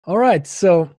All right,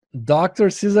 so Dr.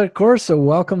 Cesar Corzo,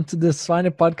 welcome to the Swine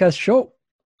Podcast show.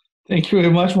 Thank you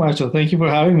very much, Marshall. Thank you for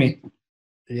having me.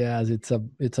 Yes, it's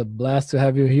a blast to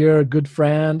have you here, good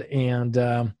friend. And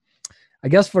I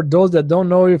guess for those that don't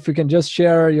know, if you can just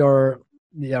share your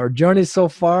journey so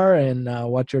far and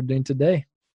what you're doing today.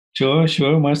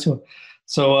 Sure, Marshall.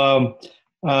 So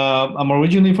I'm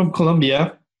originally from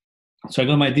Colombia. So I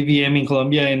got my DVM in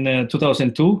Colombia in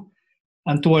 2002.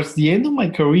 And towards the end of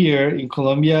my career in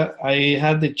Colombia, I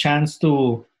had the chance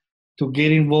to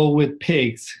get involved with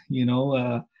pigs,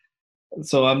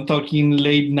 so I'm talking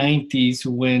late 90s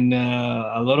when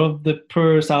a lot of the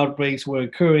PRRS outbreaks were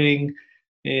occurring.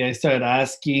 I started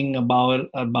asking about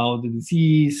the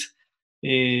disease.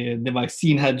 The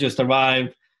vaccine had just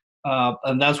arrived.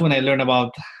 And that's when I learned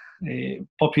about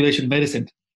population medicine.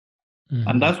 Mm-hmm.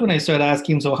 And that's when I started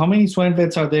asking, so how many swine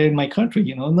vets are there in my country?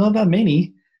 Not that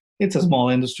many. It's a small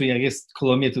industry. I guess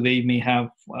Colombia today may have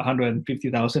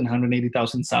 150,000,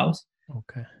 180,000 sows.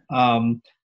 Okay. And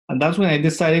that's when I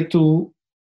decided to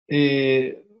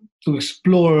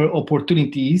explore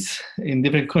opportunities in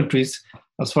different countries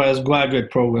as far as graduate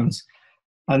programs.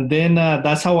 And then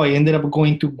that's how I ended up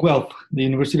going to Guelph, the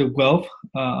University of Guelph,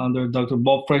 under Dr.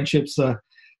 Bob Friendship's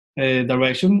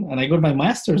direction. And I got my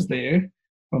master's there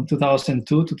from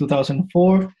 2002 to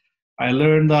 2004. I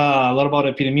learned a lot about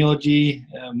epidemiology.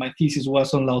 My thesis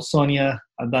was on 𝘮𝘀𝘀.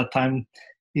 At that time,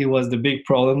 it was the big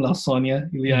problem, 𝘮𝘀𝘀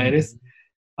ileitis.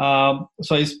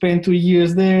 So I spent 2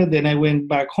 years there. Then I went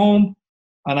back home,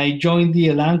 and I joined the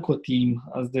Elanco team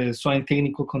as the swine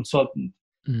technical consultant.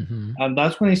 Mm-hmm. And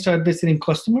that's when I started visiting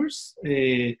customers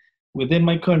within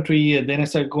my country. And then I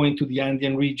started going to the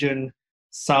Andean region,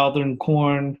 southern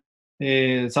corn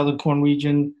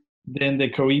region, then the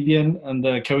Caribbean and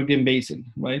the Caribbean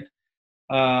basin, right?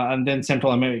 And then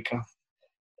Central America.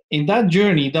 In that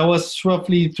journey, that was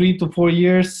roughly 3 to 4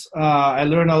 years, I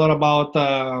learned a lot about,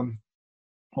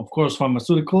 of course,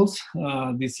 pharmaceuticals,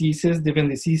 different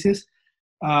diseases.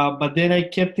 But then I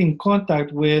kept in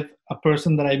contact with a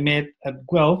person that I met at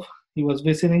Guelph. He was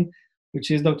visiting,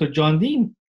 which is Dr. John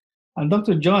Dean. And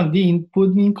Dr. John Dean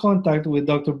put me in contact with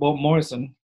Dr. Bob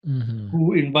Morrison, mm-hmm.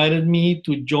 who invited me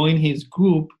to join his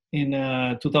group in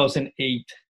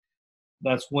 2008.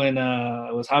 That's when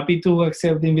I was happy to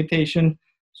accept the invitation.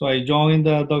 So I joined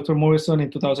Dr. Morrison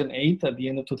in 2008, at the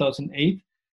end of 2008,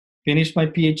 finished my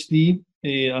Ph.D.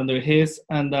 Under his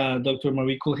and Dr.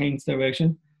 Marie Culhane's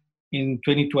direction in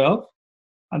 2012.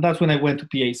 And that's when I went to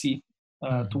PIC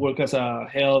to work as a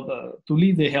to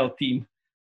lead the health team,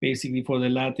 basically for the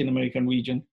Latin American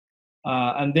region.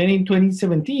 And then in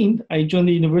 2017, I joined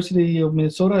the University of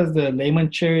Minnesota as the Leman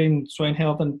Chair in Swine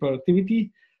Health and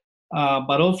Productivity.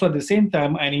 But also at the same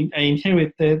time, I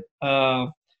inherited a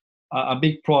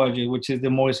big project, which is the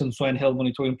Morrison Swine Health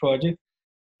Monitoring Project.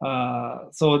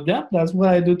 So that's what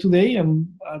I do today.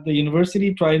 I'm at the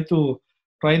university trying to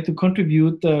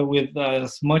contribute with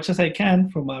as much as I can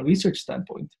from a research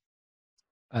standpoint.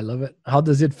 I love it. How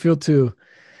does it feel to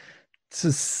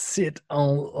sit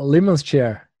on Leman's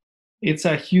chair? It's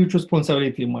a huge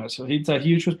responsibility, Marcel. It's a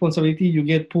huge responsibility. You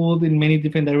get pulled in many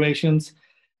different directions.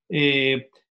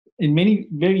 In many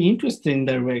very interesting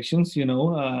directions,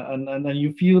 and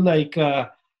you feel like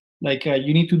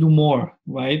you need to do more,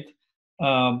 right?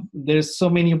 There's so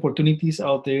many opportunities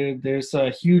out there. There's a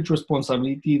huge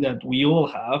responsibility that we all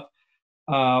have,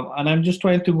 and I'm just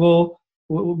trying to go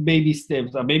baby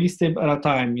steps, a baby step at a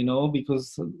time,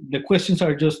 because the questions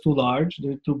are just too large,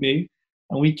 they're too big,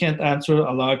 and we can't answer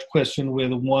a large question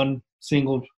with one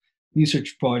single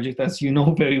research project, as you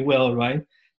know very well, right?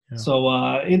 Yeah. So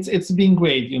it's been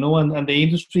great, and the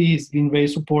industry has been very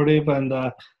supportive, and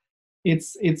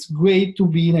it's great to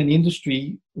be in an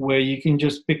industry where you can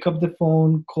just pick up the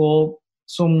phone, call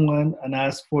someone, and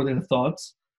ask for their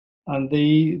thoughts, and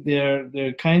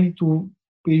they're kind to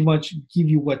pretty much give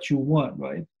you what you want,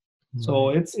 right? Mm-hmm.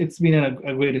 So it's been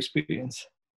a great experience.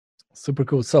 Super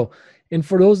cool. So, and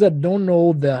for those that don't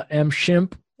know the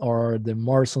MSHIMP, or the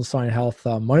Morrison Swine Health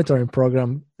Monitoring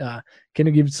Program, can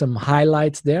you give some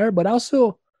highlights there, but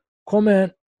also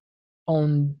comment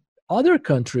on other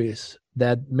countries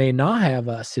that may not have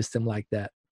a system like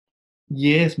that?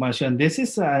 Yes, Marcia, and this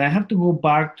is, and I have to go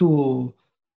back to,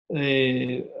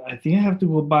 I think I have to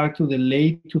go back to the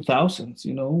late 2000s,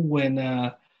 when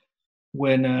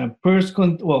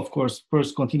PRRS, well, of course,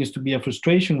 PRRS continues to be a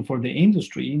frustration for the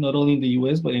industry, not only in the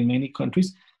US, but in many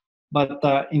countries. But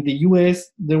in the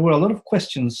US, there were a lot of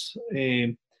questions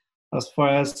as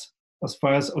far as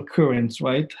occurrence,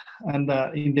 right? And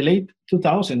in the late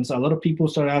 2000s, a lot of people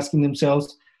started asking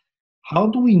themselves, how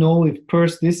do we know if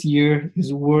PRRS this year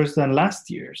is worse than last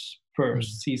year's PRRS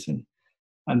season?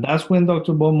 And that's when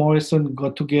Dr. Bob Morrison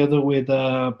got together with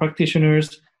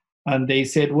practitioners, and they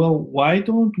said, well, why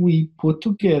don't we put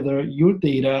together your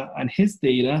data and his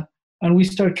data, and we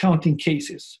start counting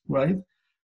cases, right?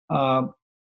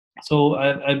 So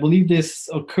I believe this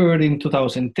occurred in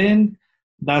 2010.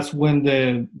 That's when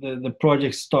the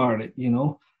project started, you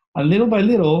know. And little by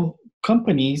little,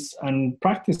 companies and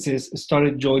practices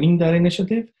started joining that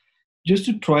initiative just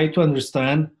to try to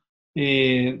understand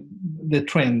the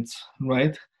trends,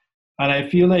 right? And I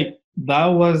feel like that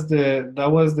was a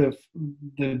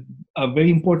very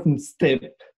important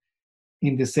step,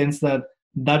 in the sense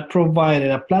that provided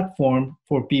a platform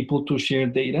for people to share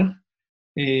data.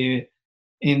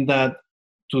 In that,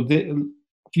 a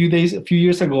few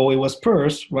years ago, it was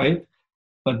PRRS, right?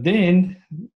 But then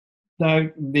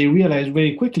that they realized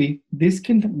very quickly this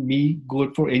can be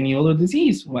good for any other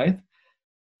disease, right?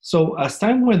 So as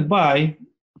time went by,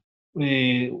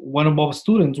 one of Bob's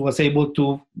students was able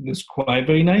to describe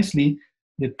very nicely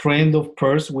the trend of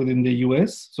PRRS within the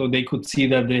US. So they could see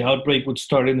that the outbreak would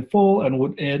start in the fall and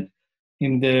would end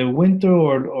in the winter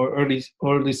or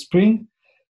early spring.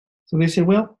 So they said,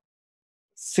 well,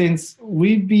 since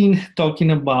we've been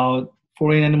talking about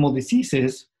foreign animal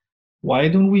diseases, why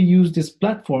don't we use this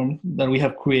platform that we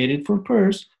have created for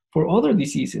PRRS for other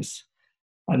diseases?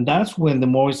 And that's when the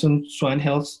Morrison Swine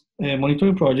Health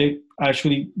Monitoring Project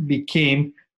actually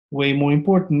became way more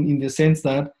important, in the sense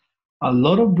that a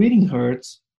lot of breeding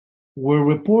herds were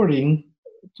reporting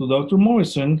to Dr.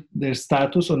 Morrison their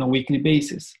status on a weekly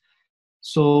basis.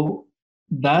 So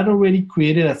that already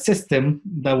created a system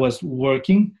that was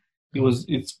working.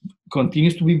 It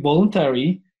continues to be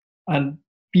voluntary, and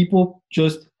people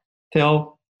just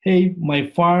tell, hey, my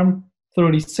farm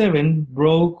 37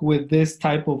 broke with this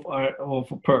type of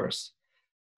PRRS.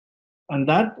 And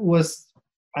that was,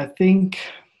 I think,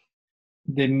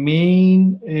 the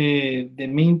main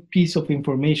piece of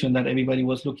information that everybody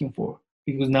was looking for,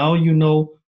 because now you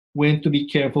know when to be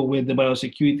careful with the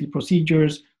biosecurity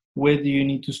procedures, whether you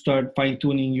need to start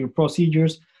fine-tuning your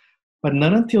procedures. But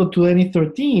not until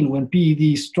 2013, when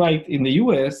PED struck in the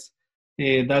US,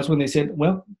 that's when they said,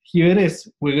 well, here it is.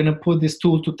 We're going to put this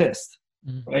tool to test,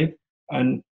 right?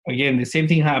 And again, the same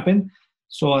thing happened.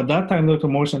 So at that time, Dr.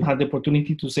 Morrison had the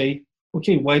opportunity to say,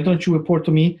 okay, why don't you report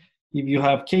to me if you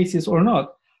have cases or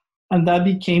not? And that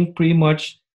became pretty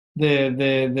much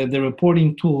the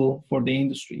reporting tool for the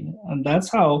industry. And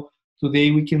that's how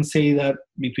today we can say that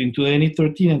between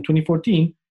 2013 and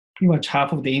 2014, pretty much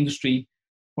half of the industry,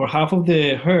 or half of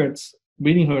the herds,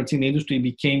 breeding herds in the industry,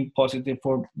 became positive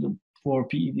for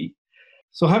PED.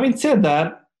 So having said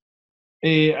that,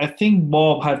 I think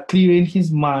Bob had clear in his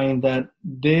mind that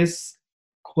this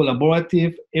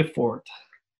collaborative effort,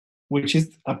 which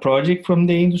is a project from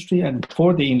the industry and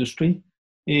for the industry,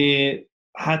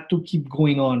 had to keep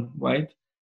going on, right?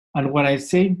 And when I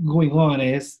say going on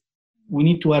is, we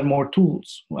need to add more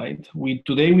tools, right?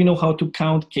 Today we know how to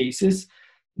count cases.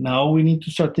 Now we need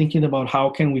to start thinking about how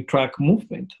can we track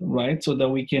movement, right? So that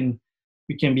we can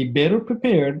be better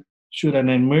prepared should an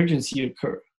emergency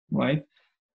occur, right?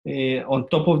 On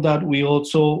top of that, we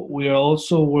are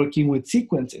also working with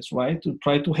sequences, right? To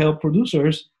try to help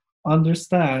producers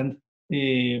understand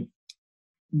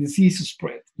disease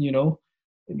spread, you know?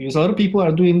 Because a lot of people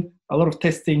are doing a lot of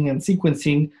testing and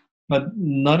sequencing, but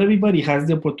not everybody has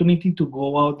the opportunity to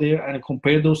go out there and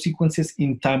compare those sequences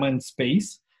in time and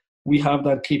space. We have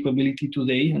that capability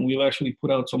today, and we've actually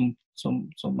put out some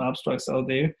abstracts out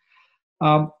there.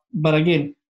 But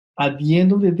again, at the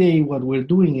end of the day, what we're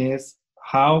doing is,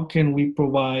 how can we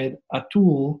provide a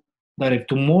tool that if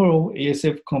tomorrow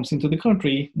ASF comes into the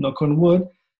country, knock on wood,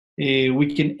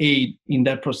 we can aid in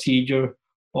that procedure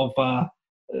of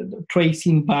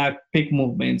tracing back pig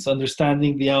movements,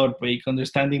 understanding the outbreak,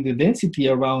 understanding the density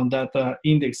around that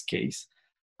index case.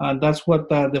 And that's what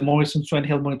the Morrison Swine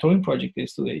Health Monitoring Project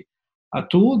is today. A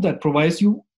tool that provides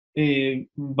you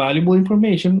valuable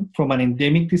information from an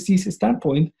endemic disease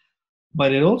standpoint,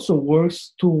 but it also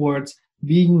works towards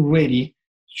being ready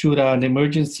should an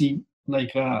emergency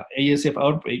like ASF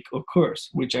outbreak occurs,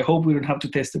 which I hope we don't have to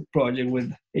test the project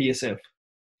with ASF.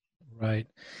 Right.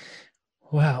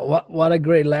 Wow, what a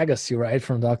great legacy, right,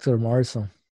 from Dr. Morrison.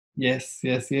 Yes.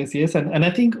 And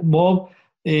I think Bob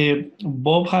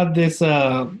had this.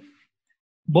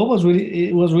 Bob was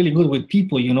really good with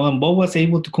people, you know, and Bob was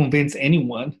able to convince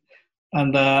anyone.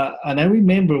 And I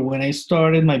remember when I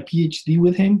started my PhD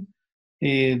with him,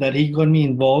 that he got me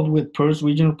involved with PRRS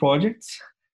regional projects.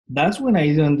 That's when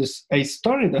I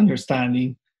started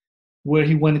understanding where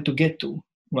he wanted to get to,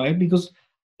 right? Because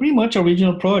pretty much a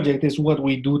regional project is what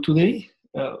we do today,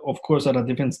 of course at a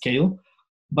different scale.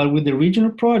 But with the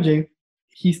regional project,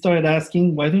 he started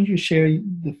asking, why don't you share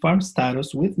the farm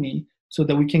status with me so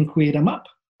that we can create a map,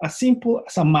 as simple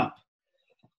as a map.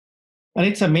 And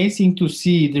it's amazing to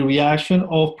see the reaction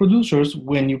of producers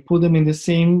when you put them in the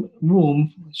same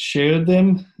room, share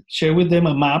with them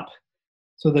a map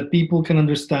so that people can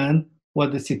understand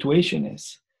what the situation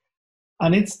is.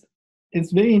 And it's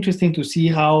very interesting to see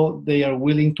how they are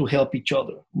willing to help each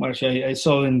other. Marcia, I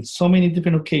saw in so many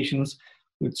different occasions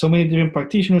with so many different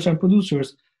practitioners and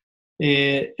producers,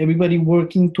 everybody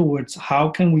working towards how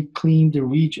can we clean the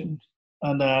region.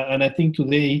 And I think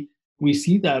today we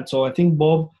see that. So I think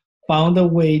Bob found a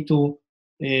way to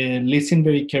listen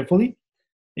very carefully,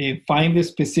 find the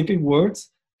specific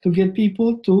words to get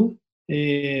people to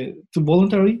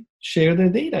voluntarily share their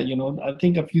data. I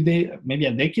think a few days, maybe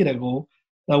a decade ago,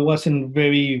 that wasn't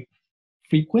very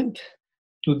frequent.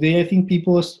 Today, I think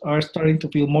people are starting to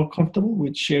feel more comfortable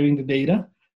with sharing the data.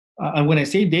 And when I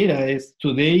say data, is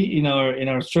today in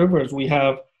our servers we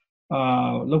have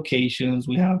locations,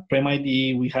 we have prem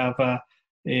ID, we have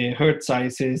herd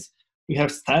sizes, we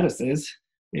have statuses.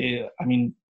 I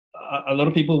mean, a lot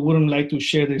of people wouldn't like to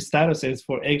share their statuses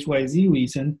for X, Y, Z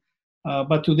reason,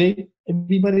 but today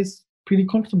everybody's pretty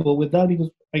comfortable with that, because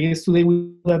I guess today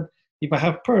that if I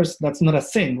have PRRS, that's not a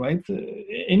sin, right?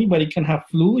 Anybody can have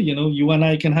flu. You and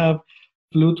I can have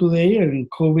flu today and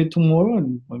COVID tomorrow,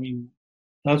 and I mean,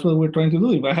 that's what we're trying to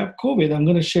do. If I have COVID, I'm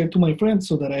going to share to my friends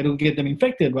so that I don't get them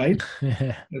infected, right?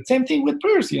 The same thing with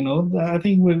PRRS. I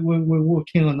think we're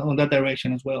working on that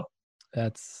direction as well.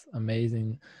 That's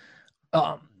amazing.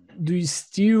 Do you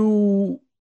still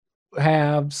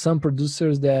have some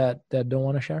producers that don't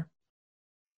want to share?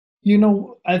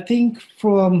 I think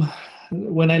from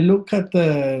when I look at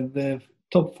the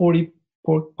top 40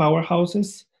 pork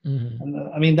powerhouses, and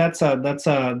I mean that's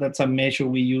a measure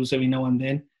we use every now and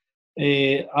then.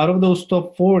 Out of those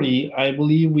top 40, I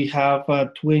believe we have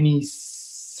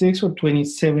 26 or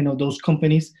 27 of those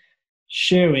companies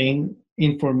sharing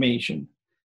information.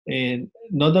 And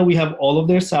not that we have all of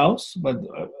their sows, but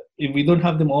if we don't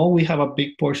have them all, we have a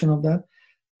big portion of that.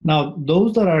 Now,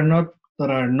 those that are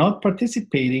not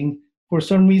participating, for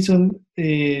some reason,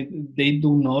 they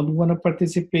do not want to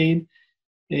participate,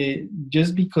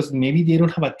 just because maybe they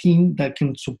don't have a team that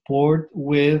can support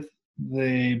with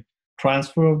the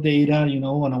transfer of data,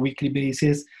 on a weekly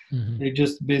basis. They're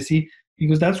just busy,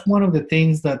 because that's one of the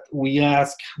things that we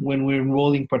ask when we're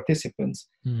enrolling participants.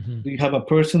 Do you have a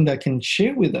person that can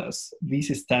share with us these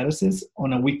statuses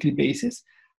on a weekly basis?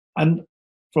 And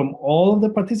from all of the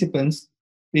participants,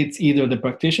 it's either the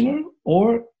practitioner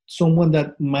or someone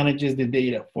that manages the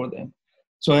data for them.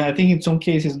 So I think in some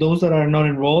cases, those that are not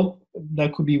enrolled,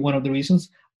 that could be one of the reasons.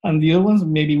 And the other ones,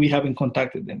 maybe we haven't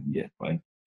contacted them yet, right?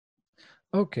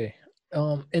 Okay.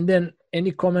 And then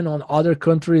any comment on other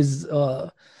countries?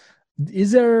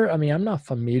 Is there, I mean, I'm not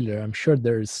familiar. I'm sure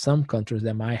there's some countries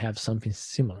that might have something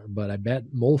similar, but I bet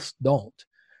most don't.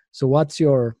 So what's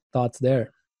your thoughts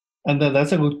there? And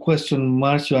that's a good question,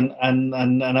 Marcio. And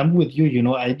I'm with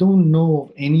you. I don't know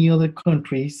of any other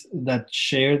countries that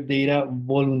share data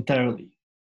voluntarily.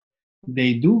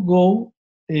 They do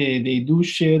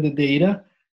share the data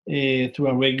through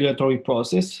a regulatory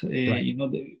process. Right.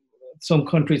 Some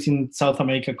countries in South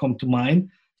America come to mind.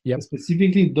 Yep.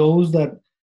 Specifically those that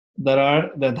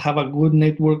have a good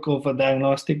network of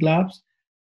diagnostic labs.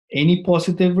 Any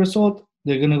positive result,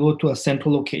 they're going to go to a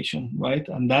central location, right?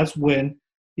 And that's when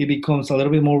it becomes a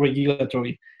little bit more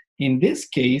regulatory. In this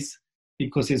case,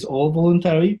 because it's all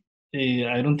voluntary,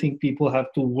 I don't think people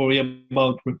have to worry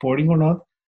about reporting or not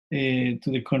to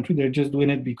the country. They're just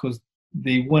doing it because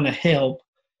they want to help.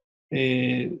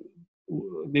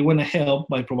 They want to help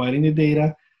by providing the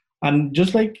data, and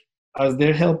just like as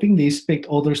they're helping, they expect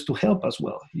others to help as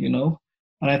well. And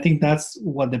I think that's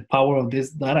what the power of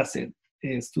this data set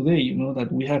is today.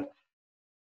 That we have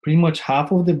pretty much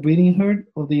half of the breeding herd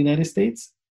of the United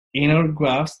States in our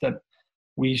graphs that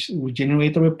we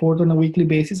generate a report on a weekly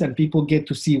basis, and people get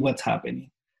to see what's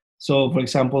happening. So, for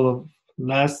example,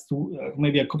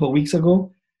 maybe a couple of weeks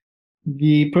ago,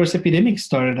 the PRRS epidemic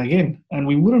started again, and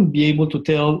we wouldn't be able to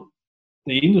tell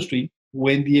the industry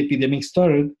when the epidemic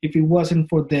started if it wasn't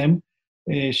for them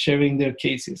sharing their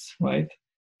cases, right?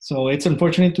 So it's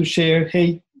unfortunate to share,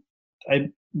 hey,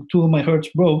 two of my herds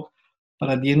broke, but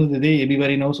at the end of the day,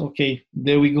 everybody knows, okay,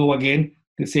 there we go again,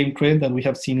 the same trend that we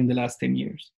have seen in the last 10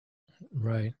 years.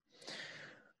 Right.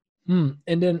 And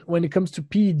then when it comes to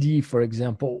PED, for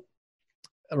example,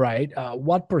 right,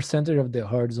 what percentage of the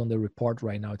herds on the report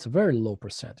right now? It's a very low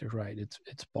percentage, right? It's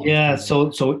positive. Yeah,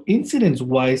 so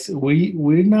incidence-wise,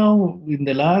 we're now in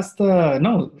the last,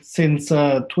 since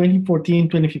 2014,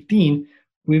 2015,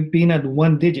 we've been at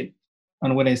 1 digit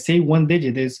And when I say 1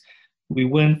 digit, is we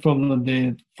went from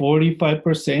the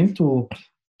 45% to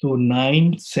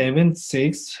 9, 7,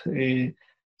 6.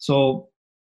 So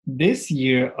this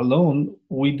year alone,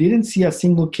 we didn't see a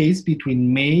single case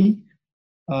between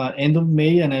end of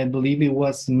May, and I believe it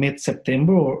was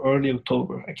mid-September or early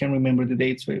October. I can't remember the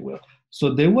dates very well.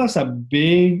 So there was a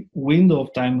big window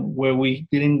of time where we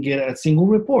didn't get a single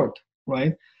report,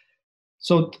 right?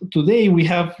 So today we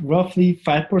have roughly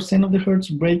 5% of the herds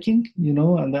breaking,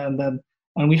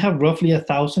 and we have roughly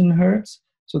 1,000 herds.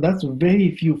 So that's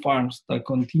very few farms that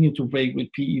continue to break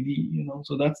with PED,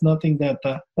 So that's nothing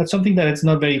that's something that it's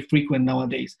not very frequent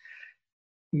nowadays,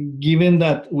 given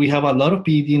that we have a lot of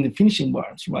PED in the finishing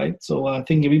barns, right? So I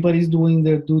think everybody's doing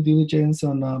their due diligence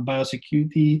on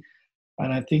biosecurity,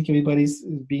 and I think everybody's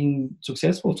being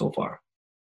successful so far.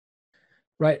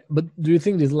 Right, but do you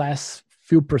think this last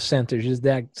few percentage, is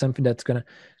that something that's going to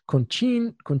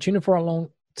continue for a long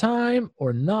time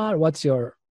or not? What's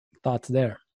your thoughts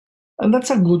there? And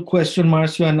that's a good question,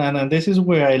 Marcio, and this is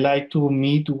where I like to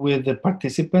meet with the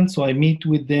participants. So I meet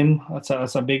with them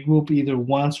as a big group either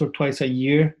once or twice a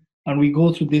year, and we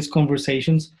go through these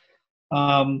conversations,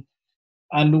 and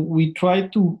we try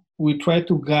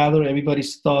to gather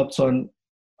everybody's thoughts on,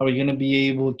 are we going to be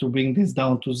able to bring this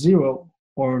down to zero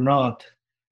or not?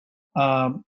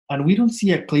 And we don't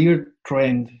see a clear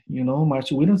trend,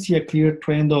 Marcio. We don't see a clear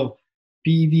trend of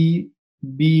PED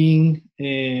being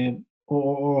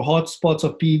or hotspots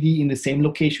of PED in the same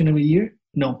location every year.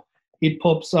 No, it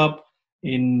pops up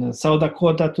in South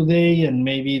Dakota today, and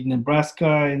maybe in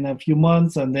Nebraska in a few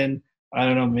months, and then, I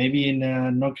don't know, maybe in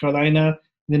North Carolina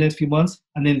in the next few months.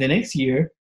 And then the next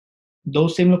year,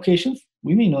 those same locations,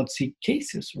 we may not see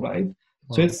cases, right? Wow.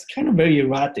 So it's kind of very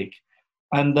erratic.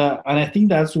 And I think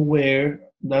that's where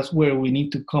we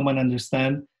need to come and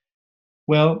understand,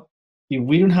 well, if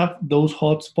we don't have those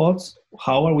hotspots,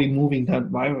 how are we moving that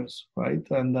virus, right?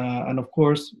 And of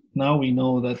course, now we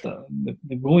know that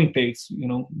the growing pigs,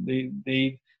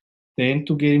 they tend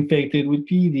to get infected with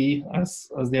PED as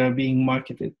they are being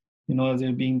marketed, as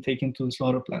they're being taken to the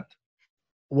slaughter plant.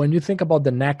 When you think about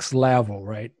the next level,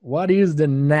 right? What is the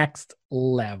next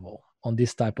level on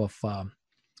this type of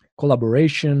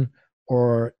collaboration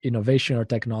or innovation or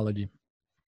technology?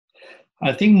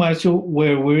 I think, Marcio,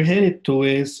 where we're headed to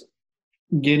is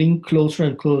getting closer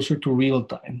and closer to real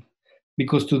time.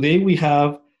 Because today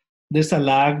there's a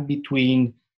lag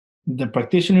between the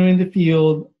practitioner in the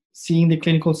field, seeing the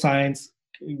clinical signs,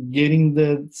 getting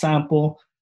the sample,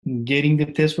 getting the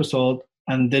test result,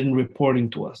 and then reporting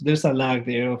to us. There's a lag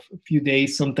there of a few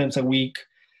days, sometimes a week,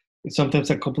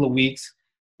 sometimes a couple of weeks.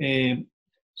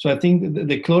 So I think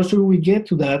the closer we get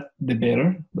to that, the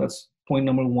better. That's point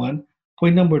number one.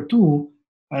 Point number two,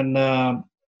 and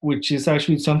which is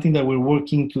actually something that we're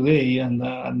working today,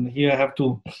 and here I have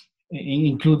to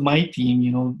include my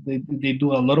team. They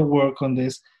do a lot of work on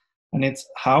this, and it's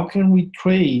how can we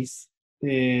trace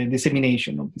the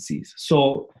dissemination of disease.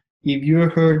 So if your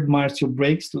herd, Marcio,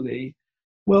 breaks today,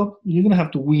 well, you're going to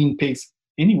have to wean pigs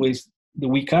anyways the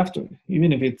week after.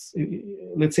 Even if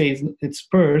let's say it's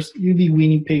spurs, you'll be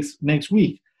weaning pigs next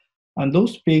week. And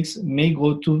those pigs may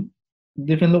go to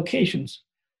different locations.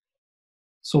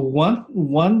 So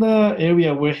one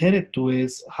area we're headed to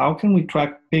is how can we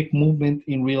track pig movement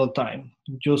in real time,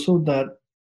 just so that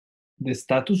the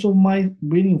status of my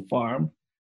breeding farm,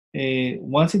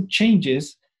 once it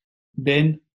changes,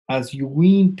 then as you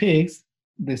wean pigs,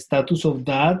 the status of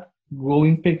that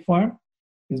growing pig farm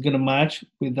is going to match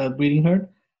with that breeding herd.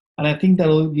 And I think that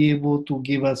will be able to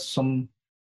give us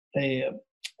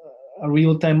a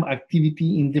real-time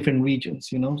activity in different regions,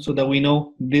 so that we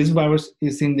know this virus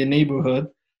is in the neighborhood.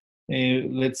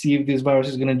 Let's see if this virus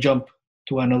is going to jump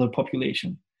to another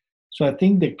population. So I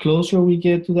think the closer we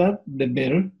get to that, the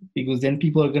better, because then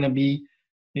people are going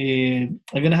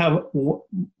to have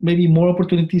maybe more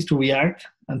opportunities to react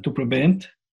and to prevent,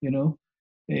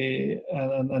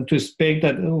 and to expect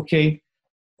that, okay,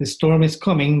 the storm is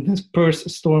coming, this PRRS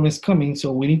storm is coming,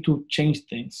 so we need to change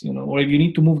things, or if you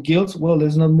need to move gilts, well,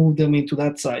 let's not move them into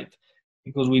that side,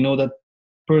 because we know that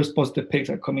PRRS positive pigs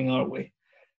are coming our way.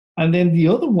 And then the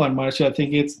other one, Marcia, I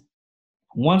think it's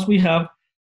once we have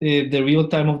the real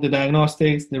time of the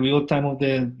diagnostics, the real time of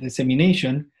the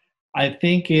dissemination, I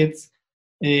think it's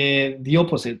the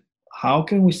opposite. How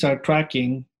can we start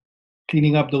tracking,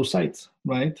 cleaning up those sites,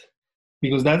 right?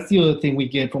 Because that's the other thing we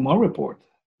get from our report.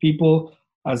 People,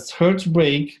 as herds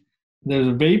break,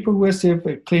 there's very progressive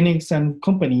clinics and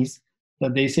companies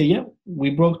that they say, yeah,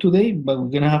 we broke today, but we're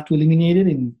going to have to eliminate it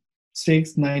in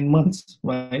 6-9 months,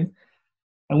 right?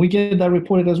 And we get that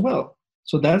reported as well.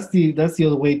 So that's the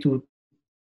other way to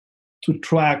to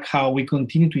track how we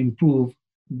continue to improve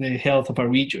the health of a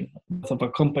region, of a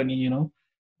company,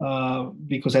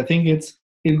 because I think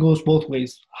it goes both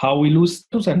ways, how we lose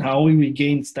status and how we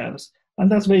regain status.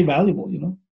 And that's very valuable,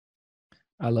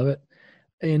 I love it.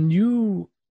 And you,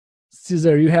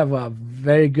 Cesar, you have a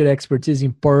very good expertise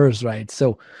in PRRS, right?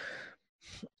 So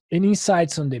any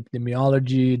insights on the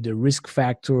epidemiology, the risk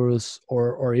factors,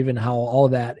 or even how all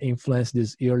that influenced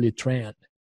this yearly trend?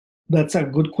 That's a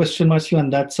good question, Marcio,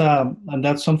 and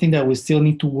that's something that we still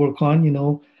need to work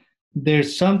on.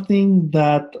 There's something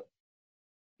that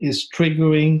is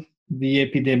triggering the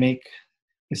epidemic,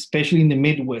 especially in the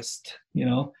Midwest,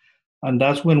 and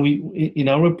that's when in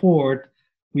our report,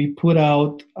 we put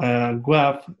out a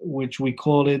graph, which we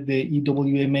call it the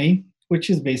EWMA, which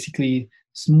is basically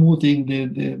smoothing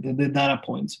the data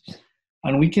points.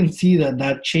 And we can see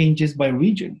that changes by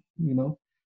region,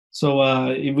 So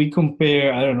if we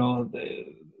compare, I don't know,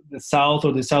 the South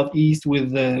or the Southeast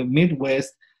with the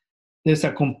Midwest, there's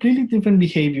a completely different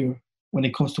behavior when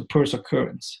it comes to PRRS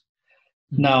occurrence.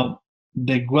 Mm-hmm. Now,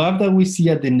 the graph that we see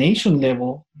at the nation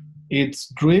level, it's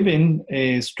driven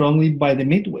strongly by the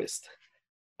Midwest.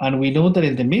 And we know that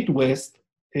in the Midwest,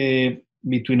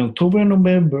 between October and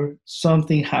November,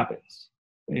 something happens.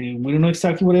 We don't know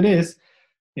exactly what it is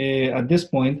at this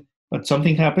point, but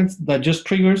something happens that just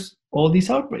triggers all these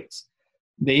outbreaks.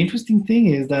 The interesting thing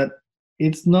is that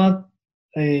it's not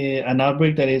an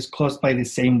outbreak that is caused by the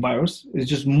same virus. It's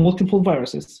just multiple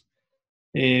viruses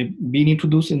being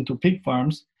introduced into pig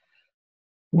farms.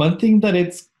 One thing that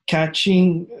it's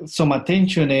catching some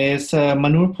attention is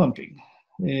manure pumping.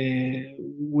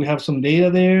 We have some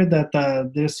data there that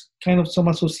there's kind of some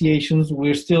associations.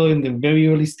 We're still in the very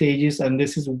early stages, and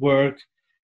this is work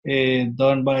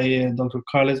done by Dr.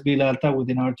 Carles Vilalta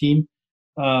within our team.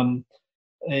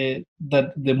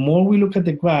 That the more we look at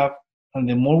the graph and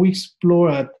the more we explore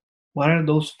at what are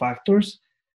those factors,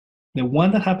 the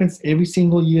one that happens every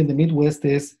single year in the Midwest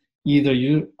is either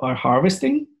you are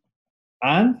harvesting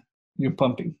and you're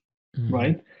pumping,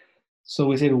 right? So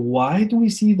we said, why do we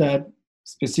see that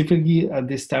specifically at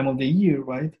this time of the year,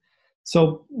 right?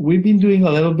 So we've been doing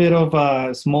a little bit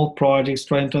of small projects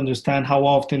trying to understand how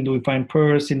often do we find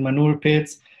PRRS in manure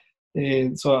pits.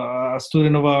 So a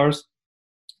student of ours,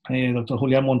 Dr.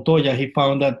 Julián Montoya, he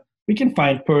found that we can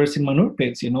find PRRS in manure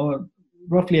pits,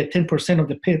 roughly at 10% of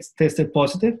the pits tested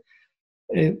positive,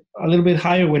 a little bit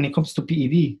higher when it comes to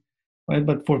PED, right?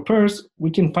 But for PRRS,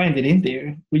 we can find it in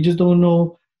there. We just don't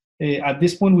know. At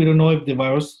this point, we don't know if the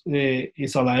virus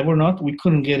is alive or not. We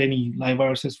couldn't get any live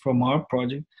viruses from our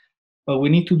project, but we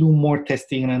need to do more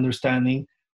testing and understanding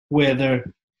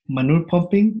whether manure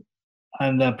pumping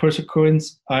and PRRS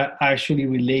occurrence are actually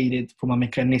related from a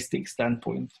mechanistic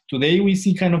standpoint. Today, we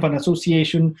see kind of an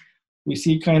association. We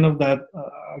see kind of that,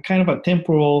 kind of a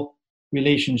temporal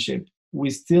relationship. We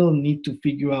still need to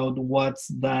figure out what's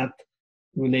that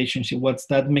relationship, what's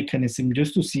that mechanism,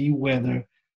 just to see whether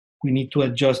we need to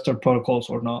adjust our protocols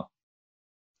or not.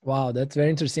 Wow, that's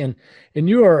very interesting. And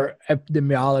you are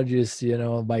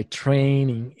epidemiologist, by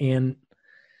training. And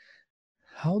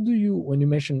how do you, when you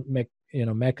mention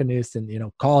mechanism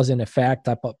and cause and effect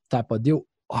type of deal,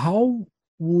 how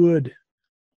would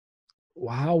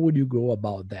you go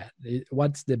about that?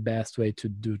 What's the best way to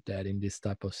do that in this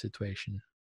type of situation?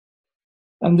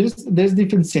 And there's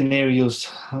different scenarios,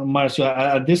 Marcio.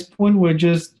 At this point, we're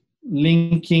just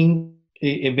linking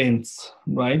events,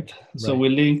 right? So we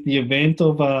link the event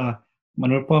of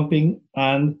manure pumping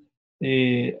and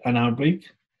an outbreak.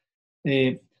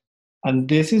 And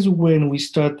this is when we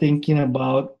start thinking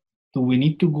about, do we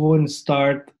need to go and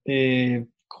start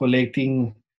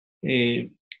collecting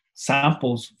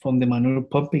samples from the manure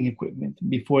pumping equipment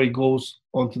before it goes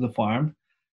onto the farm?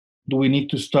 Do we need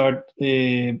to start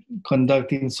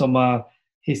conducting some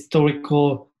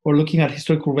historical or looking at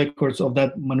historical records of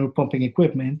that manure pumping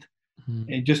equipment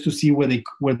just to see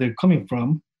where they're coming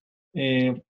from?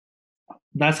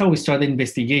 That's how we start the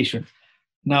investigation.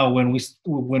 Now, when we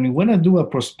want to do a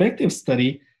prospective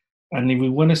study, and if we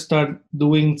want to start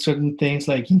doing certain things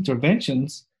like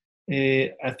interventions,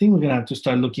 I think we're going to have to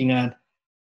start looking at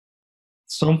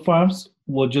some farms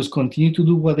will just continue to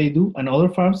do what they do, and other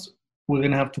farms, we're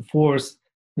going to have to force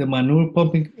the manure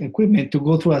pumping equipment to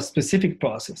go through a specific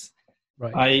process.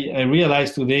 Right. I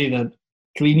realized today that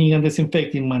cleaning and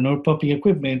disinfecting manure pumping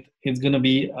equipment is going to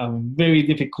be a very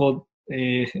difficult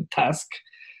task.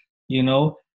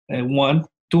 One,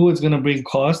 two, it's going to bring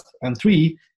cost, and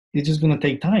three, it's just going to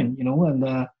take time.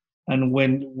 And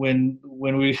when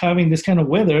we're having this kind of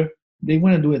weather, they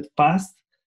want to do it fast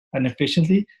and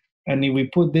efficiently. And if we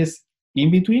put this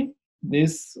in between,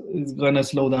 this is going to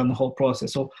slow down the whole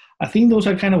process. So I think those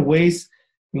are kind of ways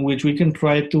in which we can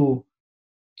try to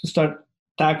start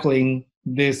tackling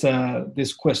this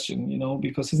this question,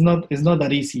 because it's not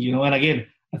that easy, And again,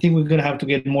 I think we're going to have to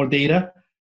get more data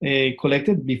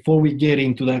collected before we get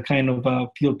into that kind of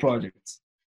field projects.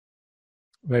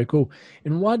 Very cool.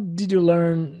 And what did you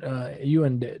learn, you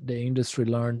and the industry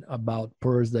learn about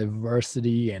PRRS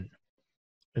diversity and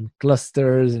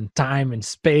clusters and time and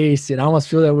space? And I almost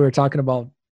feel that we were talking about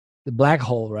the black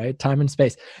hole, right? Time and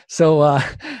space. So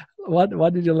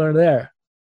what did you learn there?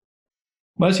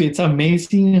 Well, it's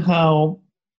amazing how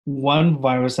one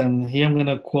virus, and here I'm going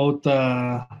to quote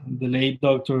the late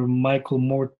Dr. Michael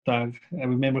Mortag. I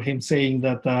remember him saying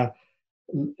that, that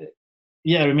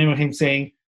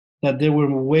there were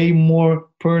way more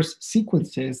PRRS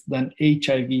sequences than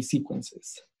HIV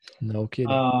sequences. No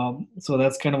kidding. So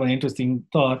that's kind of an interesting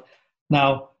thought.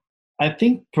 Now, I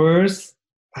think PRRS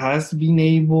has been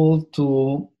able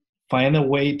to find a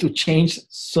way to change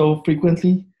so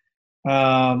frequently.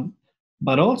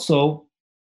 But also,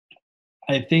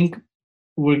 I think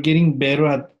we're getting better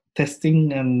at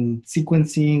testing and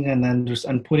sequencing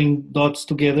and putting dots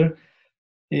together.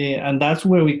 And that's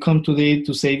where we come today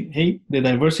to say, hey, the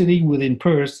diversity within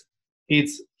PRRS,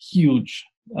 it's huge.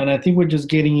 And I think we're just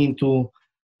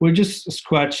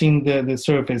scratching the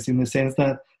surface, in the sense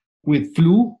that with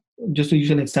flu, just to use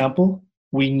an example,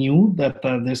 we knew that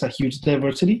there's a huge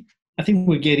diversity. I think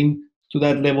we're getting to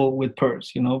that level with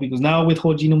PRRS, because now with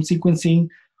whole genome sequencing,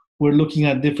 we're looking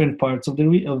at different parts of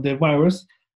the virus,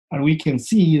 and we can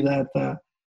see that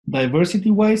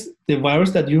diversity-wise, the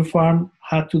virus that your farm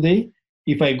had today,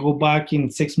 if I go back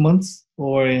in 6 months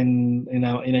or in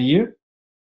a year,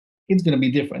 it's going to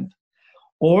be different.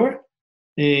 Or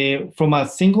from a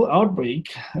single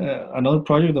outbreak, another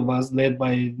project that was led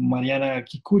by Mariana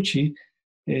Kikuchi,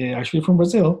 actually from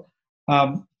Brazil,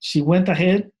 she went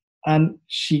ahead and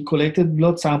she collected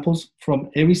blood samples from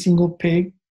every single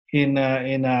pig in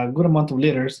a good amount of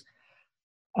litters,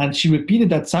 and she repeated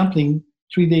that sampling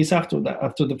 3 days after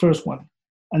the first one,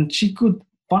 and she could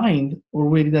find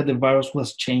already that the virus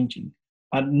was changing,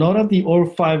 and not at the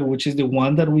𝘱5, which is the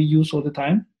one that we use all the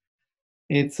time.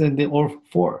 It's in the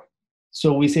𝘱4.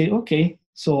 So we say, okay,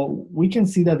 so we can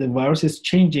see that the virus is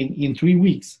changing in 3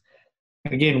 weeks.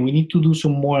 Again, we need to do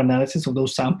some more analysis of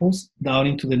those samples down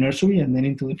into the nursery and then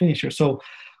into the finisher. So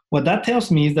what that tells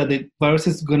me is that the virus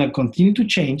is going to continue to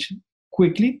change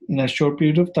quickly in a short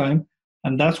period of time.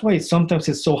 And that's why sometimes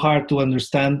it's so hard to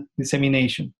understand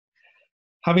dissemination.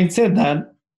 Having said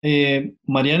that,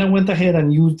 Mariana went ahead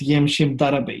and used the 𝘠𝑚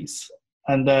database.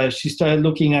 And she started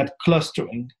looking at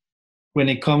clustering when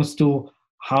it comes to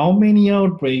how many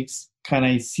outbreaks can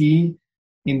I see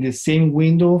in the same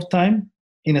window of time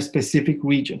in a specific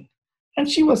region. And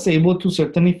she was able to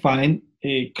certainly find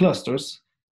clusters.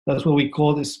 That's what we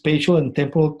call the spatial and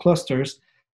temporal clusters,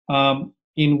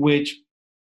 in which,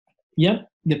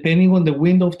 depending on the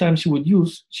window of time she would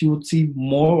use, she would see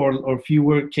more or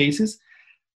fewer cases.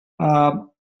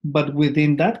 But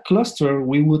within that cluster,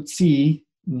 we would see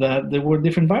that there were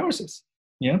different viruses.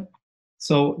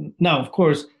 So now, of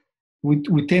course,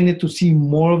 we tended to see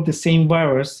more of the same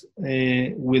virus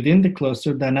within the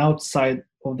cluster than outside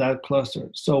of that cluster.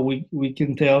 So we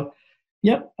can tell,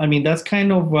 that's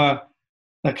kind of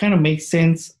that kind of makes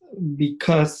sense,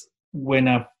 because when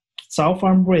a sow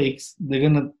farm breaks,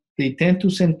 they tend to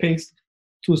send pigs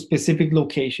to specific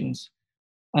locations,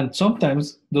 and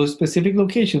sometimes those specific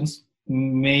locations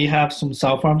may have some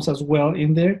sow farms as well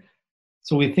in there.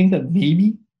 So we think that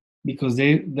maybe because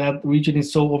that region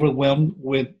is so overwhelmed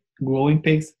with growing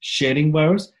pigs shedding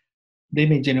virus, they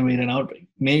may generate an outbreak,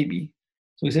 maybe.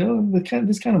 So we say,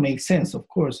 this kind of makes sense, of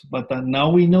course. But now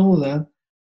we know that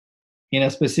in a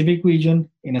specific region,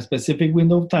 in a specific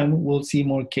window of time, we'll see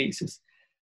more cases.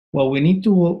 What we need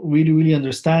to really, really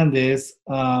understand is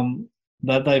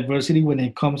that diversity when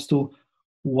it comes to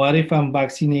what if I'm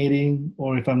vaccinating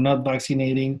or if I'm not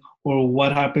vaccinating, or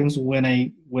what happens when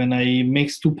I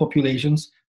mix two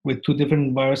populations with two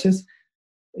different viruses.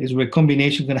 Is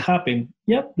recombination going to happen?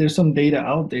 Yep, there's some data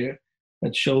out there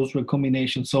that shows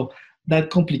recombination. So that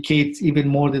complicates even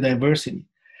more the diversity.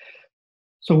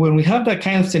 So when we have that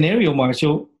kind of scenario,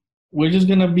 Marcio, we're just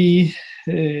going to be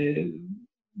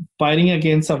fighting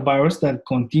against a virus that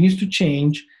continues to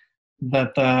change,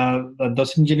 that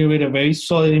doesn't generate a very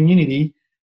solid immunity.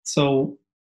 So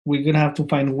we're going to have to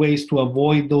find ways to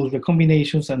avoid those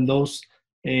recombinations and those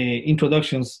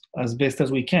introductions as best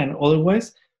as we can.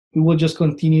 Otherwise, we will just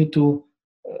continue to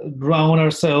drown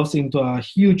ourselves into a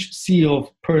huge sea of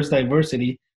PRRS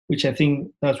diversity, which I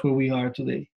think that's where we are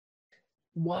today.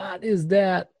 What is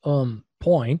that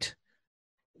point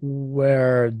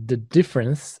where the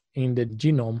difference in the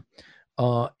genome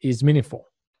is meaningful?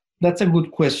 That's a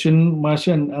good question,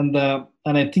 Marcia, and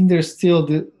I think there's still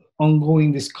the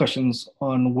ongoing discussions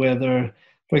on whether,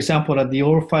 for example, at the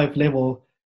OR5 level,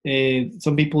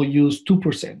 some people use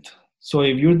 2%. So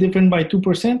if you're different by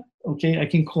 2%, okay, I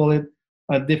can call it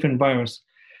a different virus.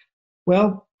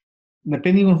 Well,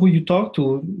 depending on who you talk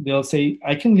to, they'll say,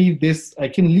 I can leave this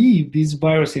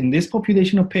virus in this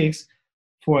population of pigs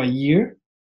for a year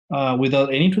without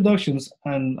any introductions,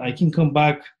 and I can come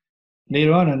back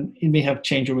later on and it may have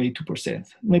changed already 2%.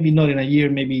 Maybe not in a year,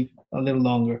 maybe a little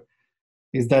longer.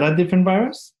 Is that a different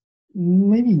virus?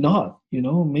 Maybe not,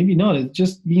 maybe not. It's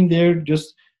just being there,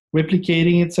 just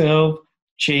replicating itself,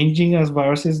 changing as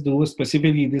viruses do,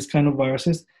 specifically this kind of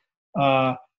viruses.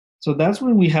 So that's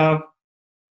when we have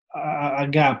a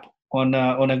gap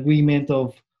on agreement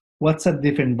of what's a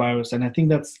different virus. And I think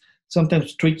that's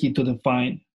sometimes tricky to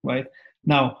define, right?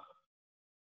 Now,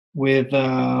 with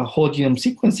whole genome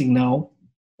sequencing now,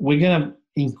 we're gonna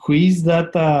increase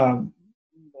that,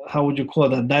 how would you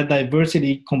call it, that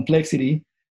diversity, complexity,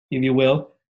 if you will,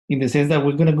 in the sense that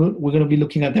we're gonna be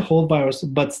looking at the whole virus,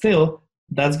 but still,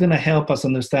 that's gonna help us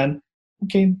understand,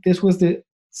 okay, this was the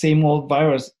same old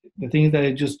virus. The thing is that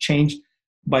it just changed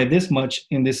by this much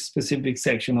in this specific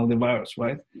section of the virus,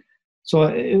 right? So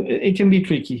it can be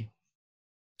tricky.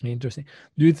 Interesting.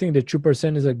 Do you think the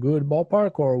 2% is a good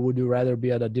ballpark, or would you rather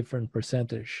be at a different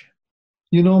percentage?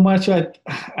 Marcia,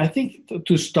 I think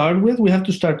to start with, we have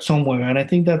to start somewhere, and I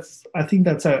think that's a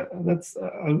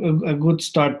good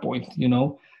start point.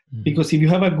 Because if you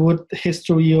have a good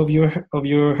history of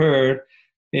your herd,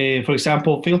 for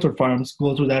example, filter farms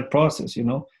go through that process.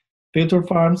 Filter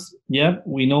farms, yeah,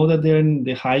 we know that they're in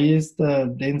the highest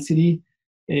density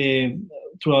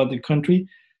throughout the country.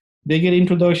 They get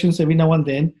introductions every now and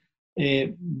then,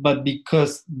 but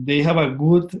because they have a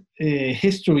good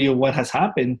history of what has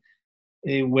happened,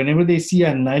 whenever they see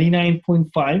a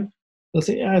 99.5, they'll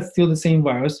say, it's still the same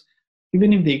virus.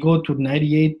 Even if they go to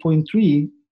 98.3,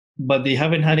 but they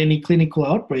haven't had any clinical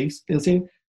outbreaks, they'll say,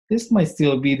 this might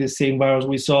still be the same virus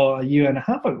we saw a year and a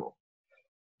half ago.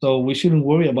 So we shouldn't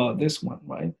worry about this one,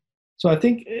 right? So I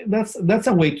think that's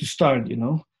a way to start,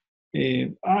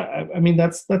 I mean,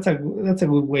 that's a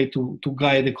good way to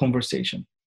guide the conversation.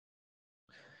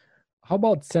 How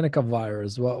about Seneca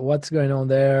virus? What's going on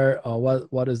there?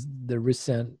 What is the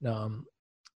recent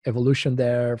evolution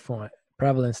there from a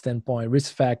prevalence standpoint,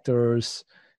 risk factors,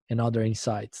 and other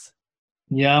insights?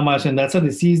 Yeah, Martin, that's a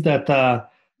disease that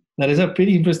is a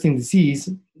pretty interesting disease.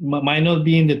 Might not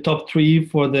be in the top 3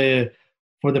 for the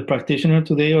practitioner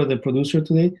today or the producer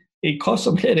today. It causes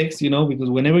some headaches, because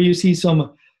whenever you see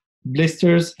some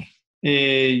blisters,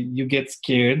 you get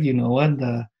scared,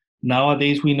 and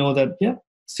nowadays we know that, yeah,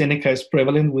 Seneca is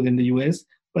prevalent within the US,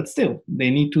 but still, they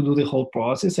need to do the whole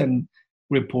process and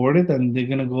report it, and they're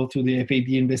going to go through the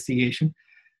PhD investigation.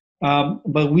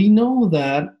 But we know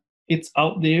that it's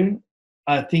out there.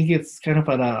 I think it's kind of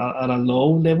at a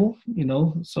low level,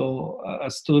 So a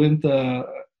student,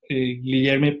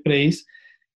 𝘩𝘠𝘕,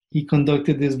 he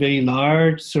conducted this very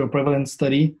large seroprevalence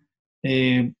study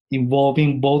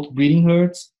involving both breeding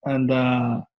herds and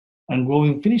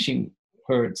growing finishing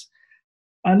herds.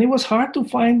 And it was hard to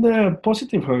find the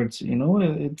positive herds.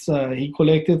 He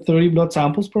collected 30 blood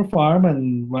samples per farm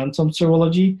and ran some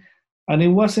serology, and it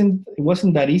wasn't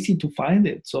that easy to find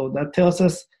it. So that tells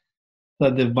us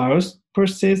that the virus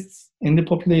persists in the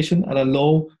population at a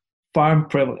low farm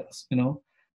prevalence.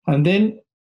 And then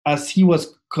as he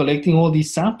was collecting all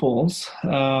these samples,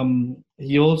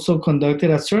 he also conducted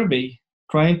a survey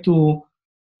trying to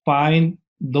find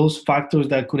those factors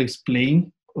that could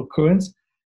explain occurrence.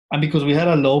 And because we had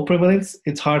a low prevalence,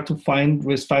 it's hard to find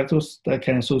risk factors that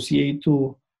can associate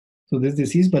to this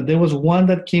disease. But there was one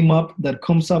that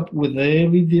comes up with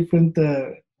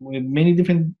with many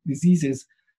different diseases,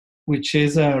 which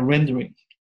is rendering.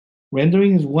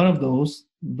 Rendering is one of those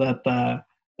that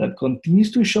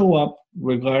continues to show up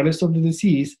regardless of the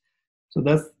disease. So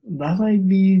that might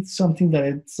be something that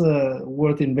it's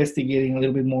worth investigating a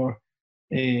little bit more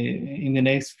in the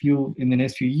next few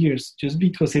years, just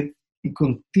because it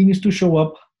continues to show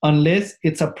up unless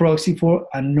it's a proxy for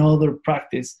another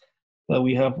practice that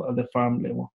we have at the farm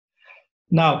level.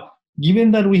 Now,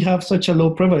 given that we have such a low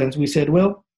prevalence, we said,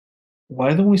 well,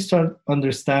 why don't we start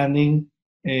understanding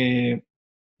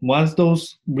once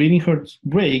those breeding herds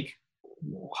break,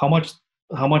 how much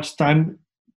time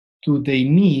do they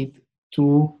need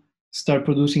to start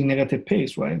producing negative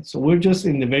PICs, right? So we're just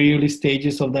in the very early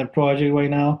stages of that project right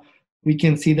now. We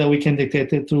can see that we can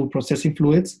detect it through processing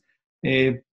fluids.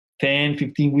 10,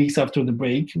 15 weeks after the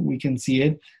break, we can see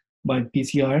it. by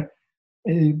PCR.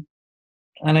 And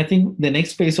I think the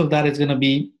next phase of that is going to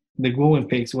be the growing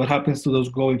pigs. What happens to those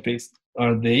growing pigs?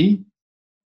 Are they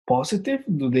positive?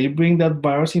 Do they bring that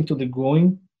virus into the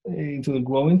growing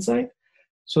side?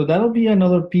 So that'll be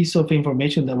another piece of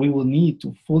information that we will need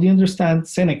to fully understand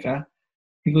Seneca,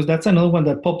 because that's another one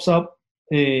that pops up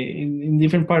in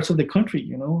different parts of the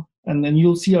country, And then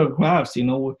you'll see our graphs,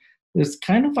 There's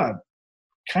kind of a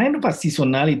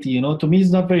seasonality, To me,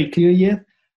 it's not very clear yet,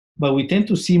 but we tend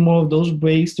to see more of those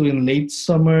breaks during late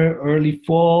summer, early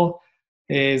fall.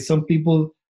 Some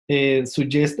people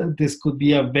suggest that this could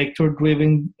be a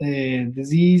vector-driven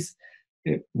disease.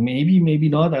 Maybe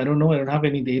not. I don't know. I don't have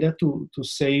any data to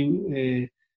say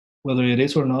whether it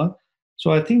is or not. So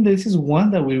I think this is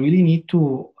one that we really need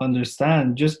to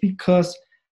understand. Just because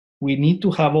we need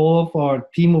to have all of our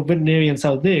team of veterinarians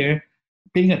out there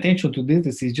paying attention to this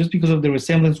disease, just because of the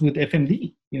resemblance with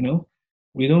FMD,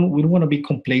 We don't want to be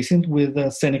complacent with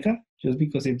Seneca, just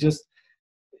because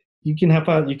you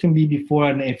can be before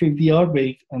an FMD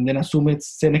outbreak and then assume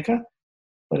it's Seneca,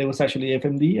 but it was actually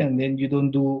FMD, and then you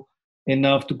don't do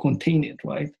enough to contain it,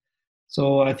 right?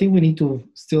 So I think we need to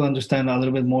still understand a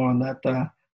little bit more on that.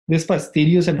 This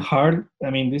fastidious and hard,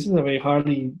 this is a very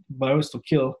hardy virus to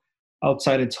kill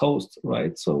outside its host,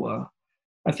 right? So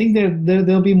I think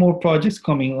there'll be more projects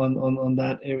coming on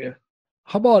that area.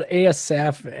 How about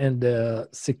ASF and the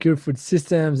secure food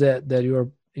systems that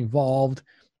you're involved?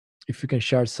 If you can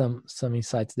share some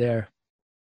insights there.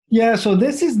 Yeah, so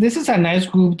this is a nice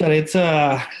group that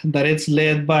it's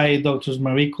led by Drs.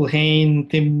 Marie Culhane,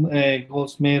 Tim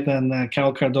Goldsmith, and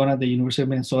Carol Cardona at the University of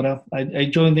Minnesota. I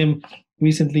joined them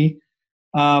recently,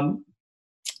 and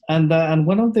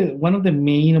one of the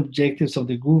main objectives of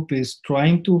the group is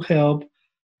trying to help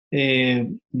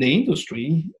the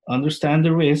industry understand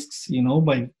the risks,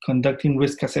 by conducting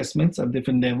risk assessments at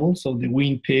different levels. So the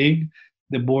weaned pig,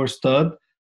 the boar stud,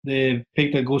 the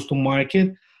pig that goes to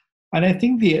market. And I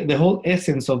think the whole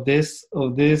essence of this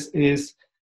is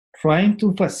trying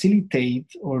to facilitate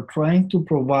or trying to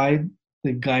provide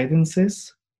the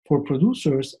guidances for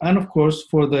producers, and of course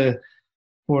for the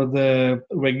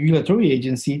regulatory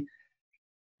agency,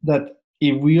 that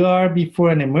if we are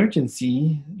before an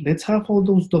emergency, let's have all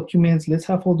those documents, let's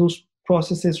have all those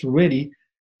processes ready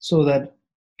so that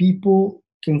people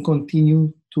can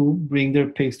continue to bring their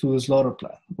pigs to the slaughter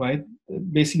plant, right?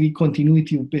 Basically,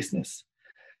 continuity of business.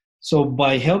 So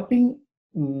by helping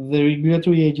the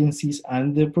regulatory agencies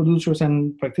and the producers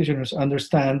and practitioners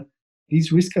understand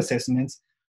these risk assessments,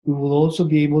 we will also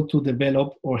be able to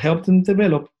develop or help them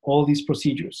develop all these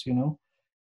procedures,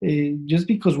 just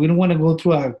because we don't want to go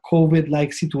through a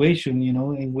COVID-like situation,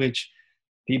 in which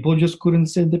people just couldn't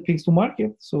send the pigs to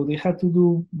market. So they had to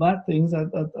do bad things.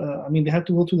 They had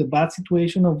to go through the bad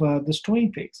situation of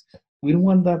destroying pigs. We don't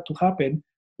want that to happen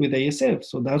with ASF.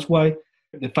 So that's why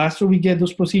the faster we get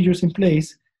those procedures in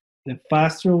place, the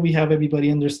faster we have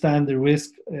everybody understand the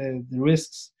risk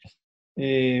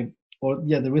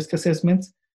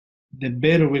assessments, the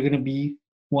better we're going to be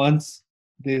once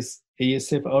this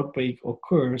ASF outbreak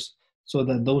occurs, so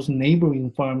that those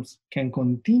neighboring farms can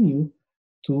continue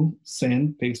to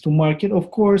send pigs to market.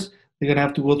 Of course, they're going to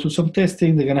have to go through some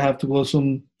testing. They're going to have to go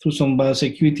through some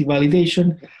biosecurity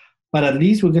validation, but at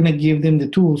least we're going to give them the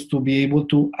tools to be able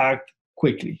to act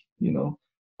quickly,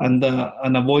 and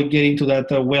avoid getting to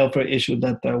that welfare issue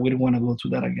that we don't want to go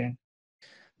through that again.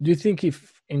 Do you think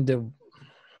if in the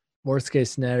worst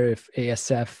case scenario, if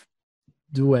ASF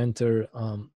do enter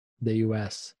the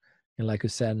US, and like you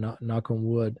said, knock on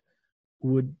wood,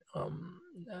 would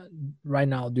right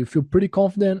now, do you feel pretty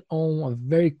confident on a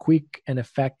very quick and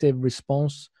effective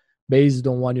response based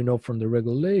on what you know from the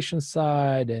regulation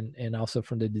side and also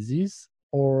from the disease?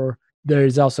 Or there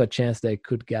is also a chance they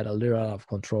could get a little out of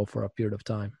control for a period of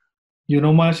time?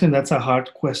 Marcin, that's a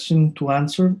hard question to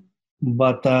answer.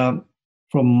 But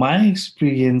from my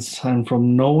experience and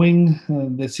from knowing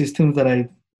the systems that I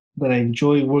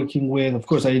enjoy working with, of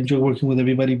course, I enjoy working with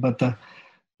everybody, but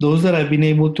those that I've been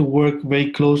able to work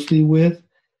very closely with,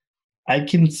 I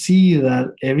can see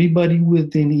that everybody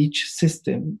within each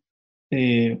system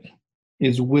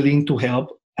is willing to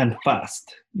help and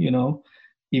fast. If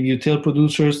you tell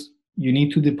producers you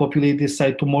need to depopulate this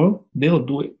site tomorrow, they'll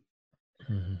do it.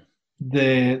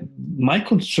 Mm-hmm. My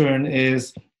concern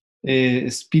is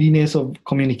speediness of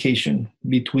communication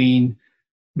between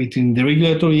the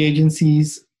regulatory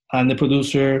agencies and the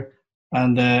producer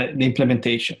and the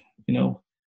implementation.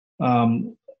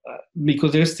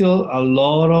 Because there's still a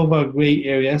lot of gray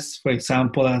areas. For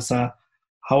example, as how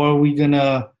are we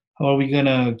gonna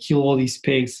kill all these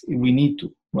pigs if we need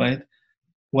to, right?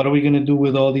 what are we going to do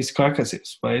with all these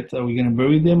carcasses, right? Are we going to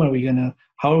bury them?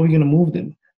 How are we going to move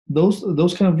them?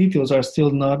 Those kind of details are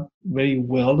still not very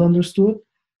well understood.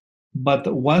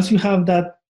 But once you have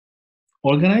that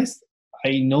organized,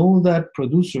 I know that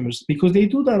producers, because they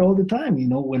do that all the time,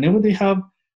 whenever they have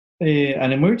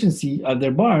an emergency at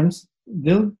their barns,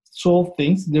 they'll solve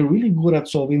things. They're really good at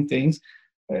solving things.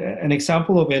 An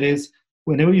example of it is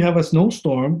whenever you have a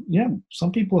snowstorm,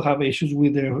 some people have issues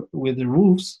with their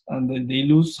roofs and they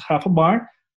lose half a barn.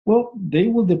 Well, they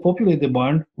will depopulate the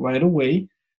barn right away,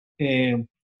 and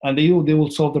they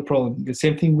will solve the problem. The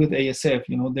same thing with ASF.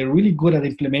 They're really good at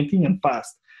implementing and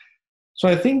fast. So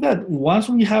I think that once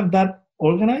we have that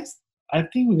organized, I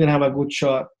think we're gonna have a good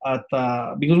shot at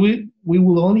because we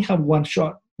will only have one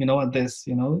shot, at this,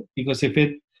 because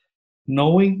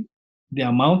knowing the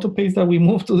amount of pigs that we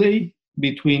move today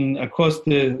across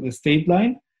the state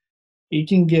line, it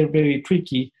can get very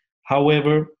tricky.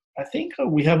 However, I think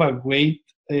we have a great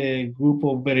group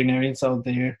of veterinarians out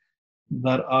there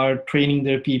that are training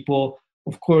their people.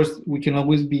 Of course, we can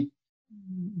always be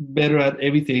better at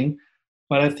everything,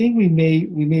 but I think we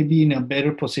may be in a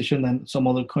better position than some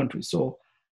other countries. So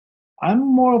I'm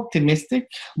more optimistic,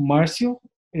 Marcio,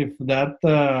 if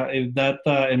that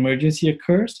emergency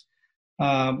occurs.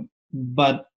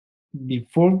 But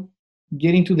before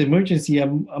getting to the emergency,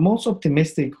 I'm also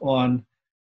optimistic on.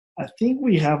 I think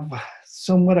we have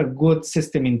somewhat a good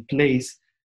system in place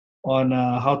on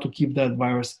how to keep that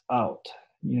virus out.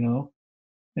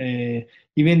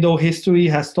 Even though history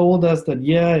has told us that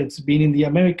it's been in the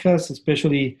Americas,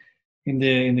 especially in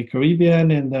the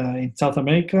Caribbean and in South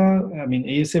America. I mean,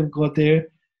 ASF got there.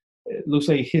 It looks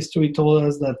like history told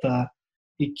us that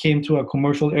it came to a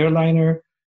commercial airliner.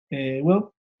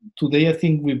 Well, today I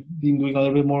think we've been doing a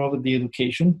little bit more of the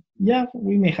education. Yeah,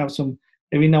 we may have some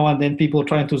every now and then people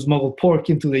trying to smuggle pork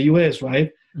into the U.S.,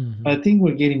 right? Mm-hmm. I think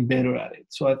we're getting better at it.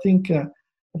 So I think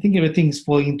everything is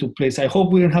falling into place. I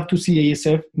hope we don't have to see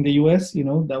ASF in the U.S.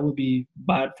 That would be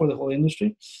bad for the whole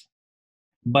industry.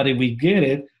 But if we get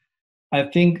it, I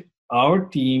think our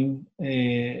team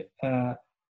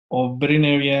of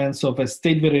veterinarians, of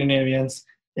state veterinarians,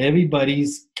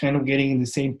 everybody's kind of getting in the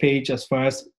same page as far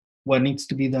as what needs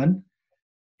to be done.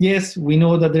 Yes, we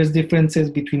know that there's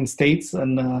differences between states,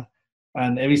 and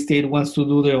every state wants to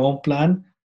do their own plan.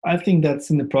 I think that's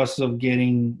in the process of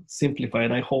getting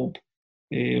simplified, I hope,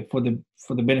 for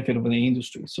the benefit of the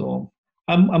industry. So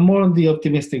I'm more on the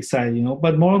optimistic side,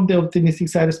 but more on the optimistic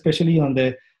side, especially on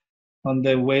the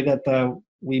way that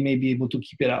we may be able to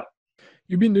keep it out.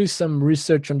 You've been doing some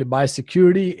research on the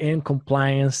biosecurity and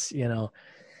compliance,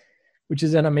 which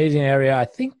is an amazing area. I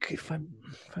think if I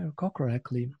recall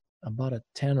correctly, about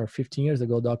 10 or 15 years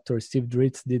ago, Dr. Steve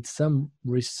Dritz did some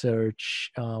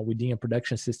research within a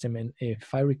production system. And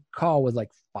if I recall, it was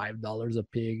like $5 a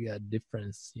pig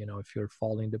difference, if you're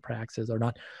following the practices or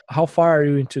not. How far are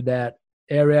you into that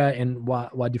area, and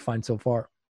what do you find so far?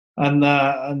 And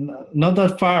not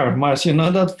that far, Marcio,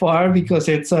 not that far, because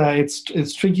it's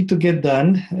tricky to get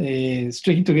done. It's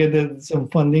tricky to get some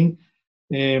funding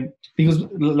because,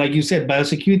 like you said,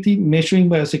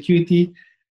 measuring biosecurity,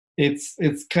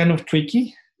 it's kind of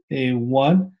tricky.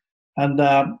 One, and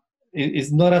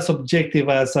it's not as objective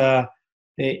as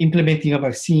implementing a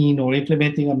vaccine or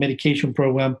implementing a medication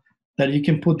program that you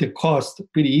can put the cost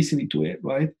pretty easily to it,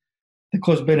 right? The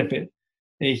cost benefit.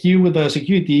 Here with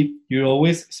biosecurity, you're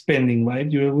always spending, right?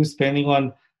 You're always spending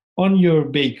on your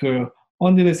baker,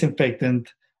 on the disinfectant,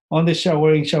 on the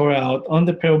shower in, shower out, on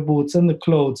the pair of boots, and the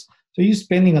clothes. So you're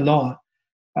spending a lot.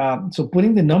 So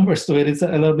putting the numbers to it is a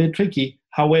little bit tricky.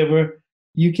 However,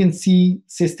 you can see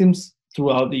systems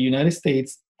throughout the United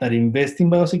States that invest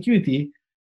in biosecurity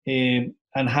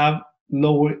and have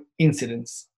lower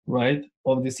incidence, right,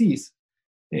 of disease.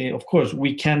 Of course,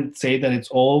 we can't say that it's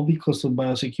all because of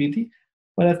biosecurity,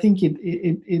 but I think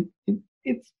it's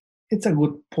a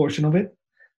good portion of it.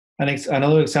 And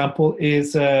another example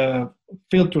is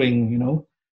filtering.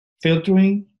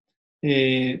 Filtering.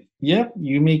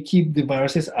 You may keep the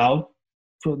viruses out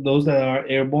for those that are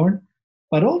airborne,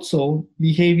 but also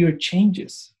behavior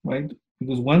changes, right?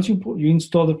 Because once you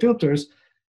install the filters,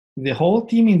 the whole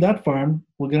team in that farm,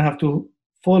 we're gonna have to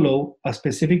follow a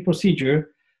specific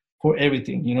procedure for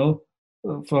everything.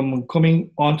 From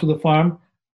coming onto the farm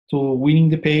to weaning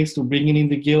the pigs, to bringing in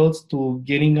the gills, to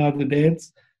getting out the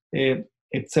deads, et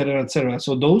cetera, et cetera.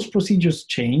 So those procedures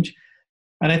change.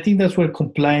 And I think that's where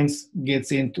compliance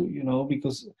gets into,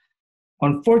 because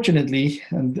unfortunately,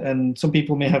 and some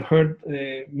people may have heard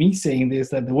me saying this,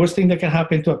 that the worst thing that can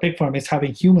happen to a pig farm is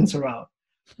having humans around.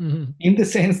 Mm-hmm. In the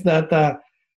sense that,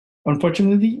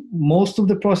 unfortunately, most of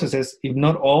the processes, if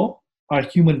not all, are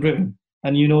human-driven.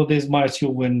 And you know this,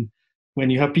 Marcio, when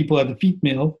you have people at the feed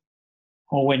mill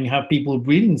or when you have people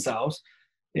breeding sows,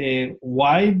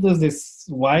 why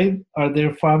are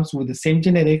there farms with the same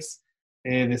genetics,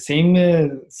 the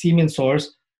same semen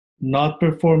source, not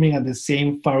performing at the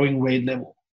same farrowing rate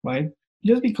level, right?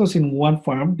 Just because in one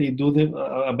farm they do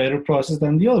a better process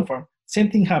than the other farm. Same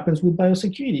thing happens with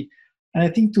biosecurity. And I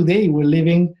think today we're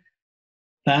living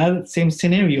that same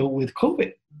scenario with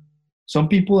COVID. Some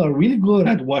people are really good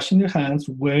at washing their hands,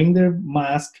 wearing their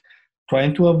mask,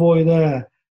 trying to avoid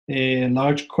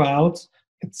large crowds,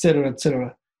 etc.,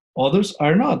 etc. Others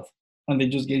are not, and they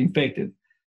just get infected.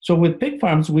 So with pig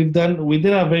farms, we did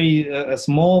a very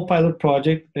small pilot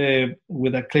project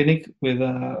with a clinic with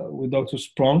Dr.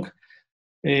 Sprunk,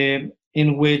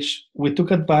 in which we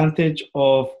took advantage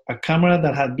of a camera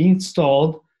that had been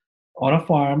installed on a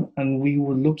farm, and we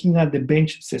were looking at the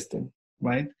bench system,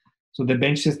 right? So the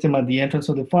bench system at the entrance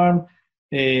of the farm,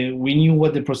 we knew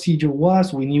what the procedure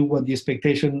was, we knew what the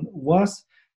expectation was.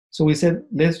 So we said,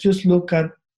 let's just look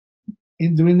at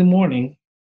it during the morning.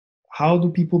 How do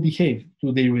people behave?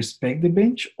 Do they respect the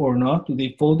bench or not? Do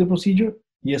they follow the procedure?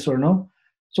 Yes or no?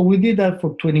 So we did that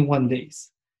for 21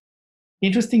 days.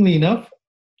 Interestingly enough,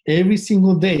 every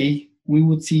single day we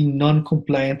would see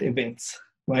non-compliant events,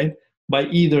 right? By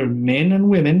either men and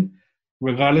women,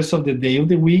 regardless of the day of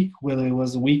the week, whether it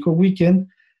was week or weekend.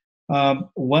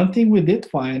 One thing we did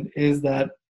find is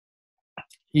that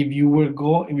if you were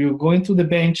going to the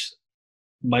bench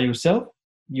by yourself,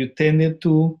 you tended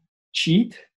to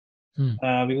cheat, because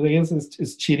I guess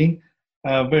it's cheating,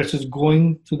 versus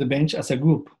going to the bench as a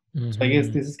group. Mm-hmm. So I guess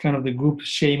this is kind of the group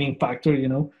shaming factor,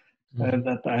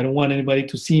 that I don't want anybody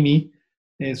to see me,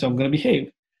 so I'm going to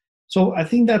behave. So I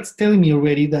think that's telling me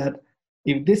already that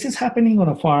if this is happening on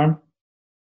a farm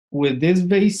with this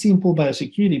very simple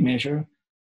biosecurity measure,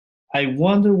 I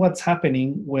wonder what's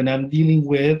happening when I'm dealing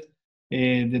with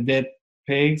the dead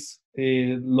pigs,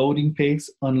 loading pigs,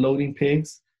 unloading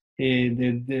pigs,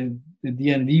 the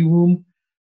D&D room.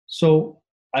 So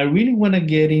I really want to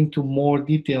get into more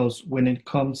details when it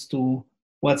comes to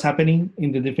what's happening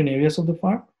in the different areas of the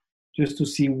farm, just to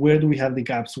see where do we have the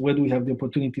gaps, where do we have the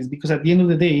opportunities. Because at the end of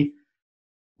the day,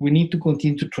 we need to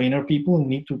continue to train our people and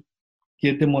we need to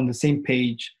get them on the same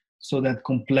page so that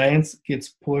compliance gets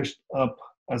pushed up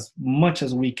as much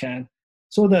as we can,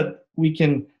 so that we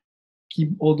can keep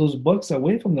all those bugs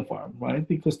away from the farm, right?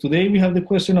 Because today we have the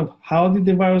question of how did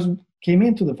the virus came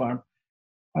into the farm?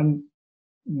 And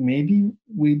maybe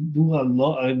we do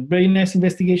a very nice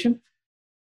investigation,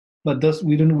 but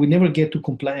we never get to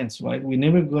compliance, right? We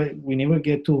never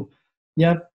get to,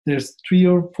 there's 3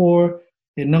 or 4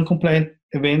 non-compliant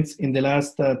events in the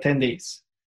last 10 days.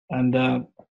 And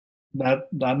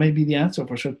that may be the answer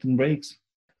for certain breaks.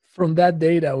 From that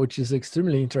data, which is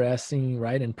extremely interesting,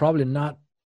 right? And probably not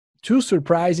too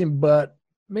surprising, but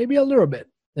maybe a little bit.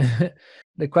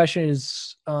 The question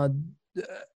is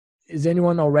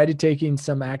anyone already taking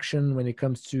some action when it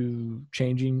comes to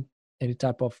changing any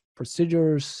type of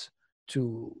procedures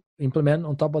to implement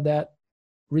on top of that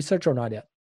research, or not yet?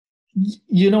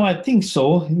 I think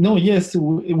so. No, yes,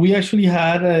 we actually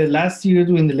had last year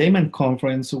during the Leman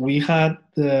conference, we had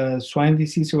the Swine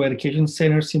Disease Eradication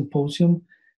Center Symposium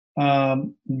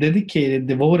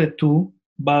devoted to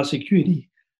biosecurity.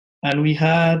 And we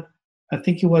had, I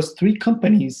think it was 3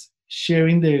 companies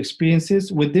sharing their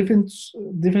experiences with different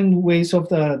ways of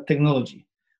the technology.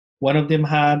 One of them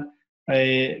had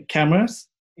cameras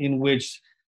in which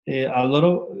they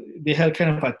had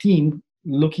kind of a team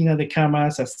looking at the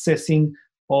cameras, assessing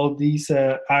all these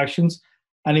actions.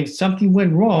 And if something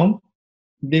went wrong,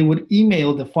 they would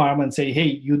email the farm and say, hey,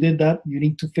 you did that, you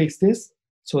need to fix this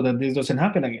so that this doesn't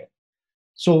happen again.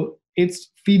 So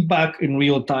it's feedback in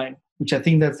real time, which I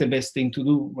think that's the best thing to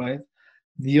do, right?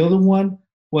 The other one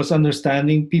was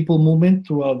understanding people movement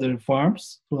throughout their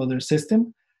farms, throughout their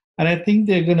system. And I think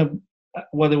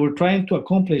what they were trying to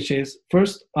accomplish is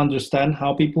first understand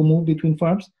how people move between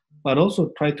farms, but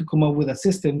also try to come up with a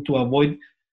system to avoid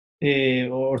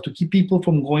or to keep people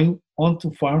from going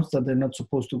onto farms that they're not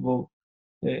supposed to go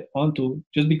onto,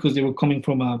 just because they were coming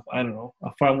from a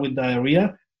farm with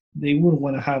diarrhea. They wouldn't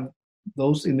want to have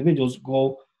those individuals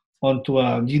go onto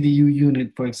a GDU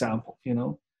unit, for example,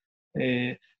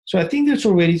 So I think there's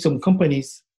already some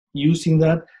companies using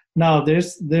that. Now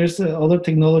there's other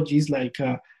technologies like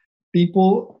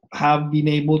people have been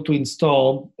able to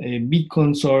install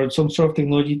beacons or some sort of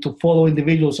technology to follow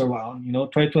individuals around,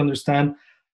 try to understand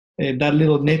that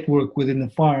little network within the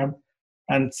farm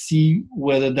and see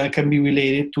whether that can be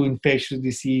related to infectious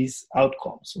disease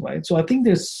outcomes, right? So I think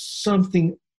there's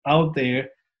something out there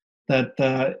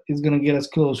that is going to get us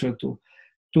closer to.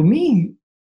 to me,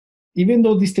 even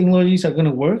though these technologies are going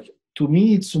to work, to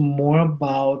me, it's more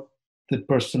about the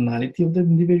personality of the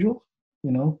individual,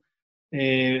 you know.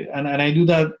 And I do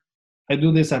that. I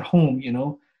do this at home, you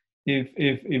know.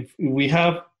 If we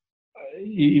have,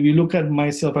 if you look at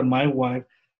myself and my wife,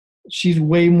 she's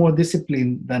way more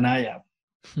disciplined than I am.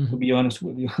 To be honest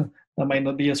with you, that might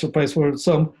not be a surprise for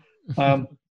some,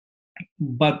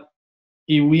 but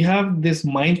if we have this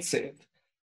mindset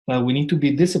that we need to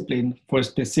be disciplined for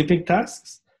specific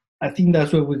tasks, I think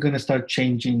that's where we're going to start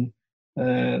changing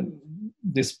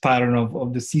this pattern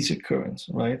of disease occurrence,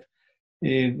 right?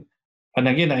 And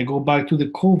again, I go back to the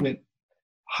COVID.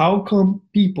 How come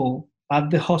people at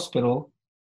the hospital,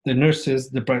 the nurses,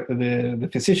 the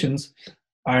physicians,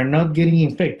 are not getting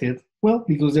infected? Well,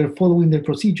 because they're following their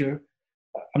procedure.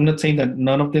 I'm not saying that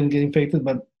none of them get infected,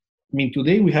 but I mean,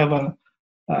 today we have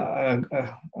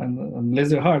and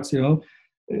bless their hearts, you know,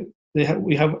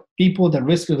 we have people that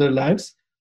risk their lives,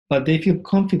 but they feel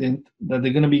confident that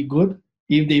they're going to be good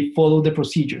if they follow the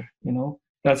procedure, you know.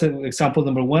 That's example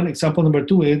number one. Example number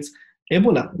two is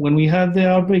Ebola. When we had the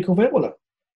outbreak of Ebola,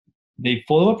 they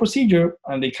follow a procedure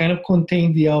and they kind of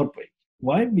contained the outbreak.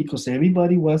 Why? Because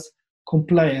everybody was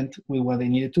compliant with what they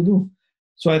needed to do.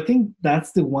 So I think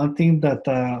that's the one thing that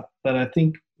that I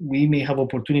think we may have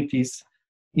opportunities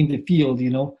in the field, you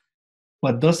know.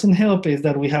 What doesn't help is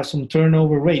that we have some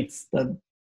turnover rates that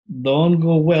don't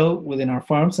go well within our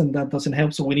farms, and that doesn't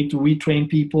help. So we need to retrain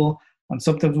people, and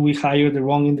sometimes we hire the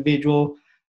wrong individual,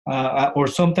 or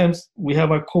sometimes we have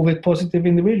a COVID positive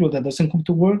individual that doesn't come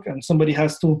to work, and somebody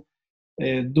has to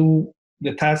do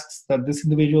the tasks that this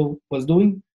individual was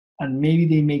doing, and maybe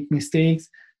they make mistakes.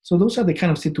 So those are the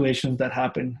kind of situations that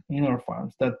happen in our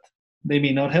farms that they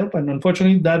may not help. And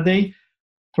unfortunately, that day,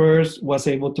 PRRS was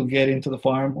able to get into the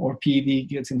farm, or PED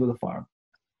gets into the farm.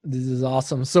 This is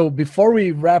awesome. So before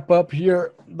we wrap up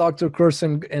here, Dr.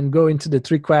 Corzo, and go into the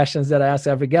 3 questions that I ask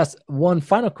every guest, one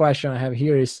final question I have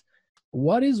here is,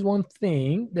 what is one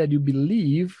thing that you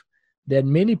believe that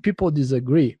many people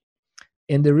disagree?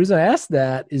 And the reason I ask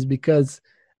that is because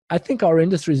I think our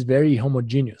industry is very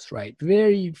homogeneous, right?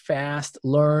 Very fast,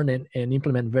 learn and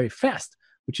implement very fast,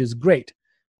 which is great.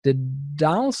 The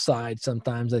downside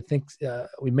sometimes, I think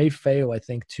we may fail, I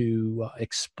think, to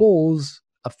expose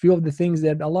a few of the things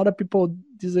that a lot of people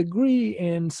disagree,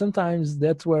 and sometimes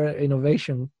that's where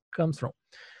innovation comes from.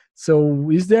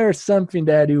 So is there something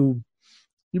that you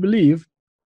believe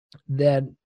that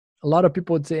a lot of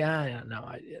people would say,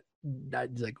 no, I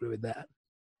disagree with that?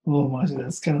 Oh, Marcy,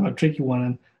 that's kind of a tricky one,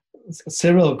 and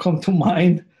several come to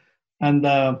mind, and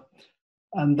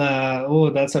oh,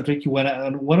 that's a tricky one.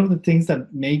 And one of the things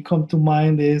that may come to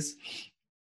mind is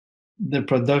the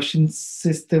production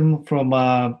system from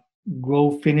a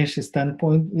grow-finish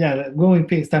standpoint. Yeah, growing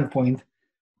pig standpoint.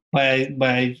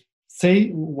 By say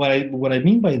what I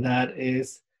mean by that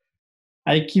is,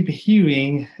 I keep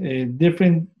hearing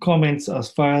different comments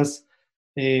as far as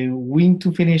wean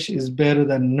to finish is better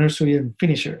than nursery and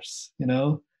finishers, you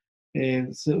know.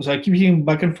 So I keep hearing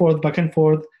back and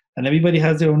forth, and everybody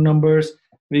has their own numbers,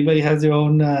 everybody has their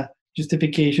own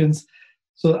justifications.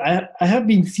 So I have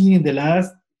been seeing in the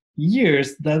last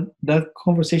years that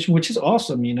conversation, which is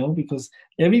awesome, you know, because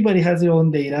everybody has their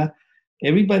own data,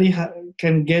 everybody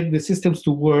can get the systems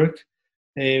to work,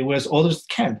 whereas others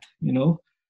can't, you know.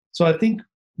 So I think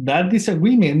that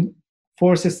disagreement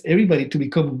forces everybody to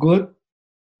become good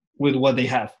with what they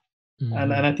have.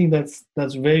 Mm-hmm. And I think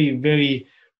that's very, very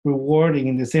rewarding,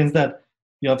 in the sense that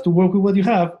you have to work with what you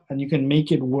have and you can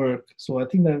make it work. So I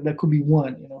think that could be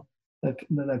one, you know,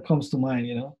 that comes to mind,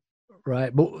 you know.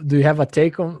 Right. But do you have a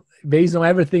take on, based on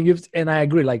everything you've, and I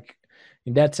agree, like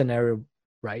in that scenario,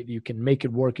 right, you can make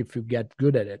it work if you get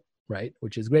good at it, right,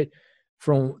 which is great.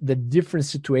 From the different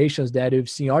situations that you've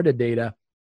seen all the data,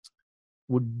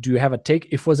 do you have a take?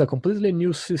 If it was a completely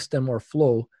new system or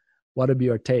flow, what would be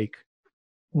your take?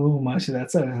 Oh, Masha,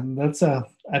 that's a.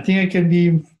 I think I can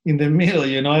be in the middle.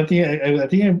 You know, I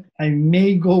think I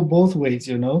may go both ways.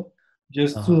 You know,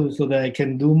 just so that I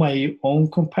can do my own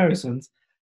comparisons.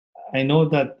 I know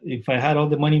that if I had all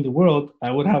the money in the world,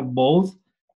 I would have both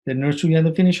the nursery and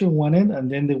the finisher one end,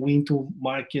 and then the wean to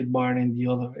market barn in the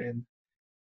other end,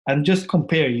 and just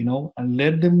compare. You know, and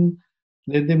let them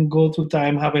go through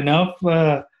time, have enough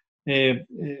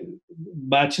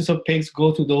batches of pigs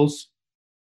go to those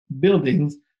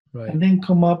buildings, right, and then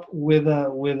come up with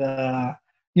a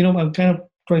you know, I'm kind of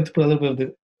trying to put a little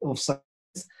bit of science,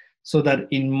 so that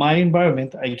in my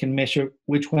environment I can measure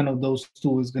which one of those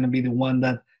two is going to be the one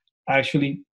that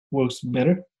actually works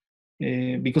better,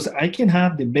 because I can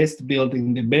have the best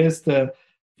building, the best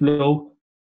flow,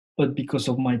 but because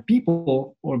of my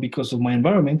people or because of my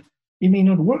environment, it may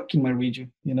not work in my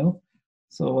region, you know?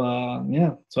 So,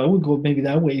 yeah, so I would go maybe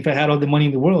that way if I had all the money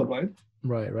in the world, right?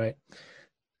 Right, right.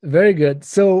 Very good.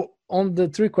 So on the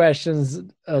three questions,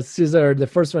 Cesar, the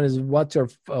first one is, what's your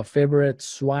favorite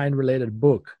swine-related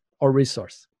book or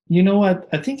resource? You know what?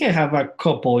 I think I have a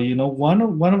couple. You know, one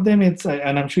of them, it's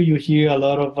and I'm sure you hear a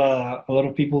lot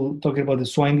of people talking about the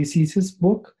swine diseases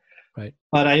book. Right.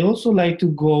 But I also like to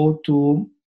go to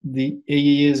the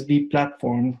AASB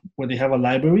platform where they have a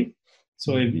library.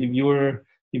 So if you're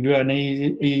an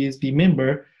AASB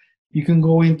member, you can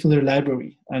go into their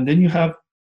library, and then you have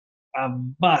a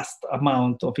vast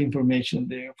amount of information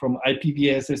there, from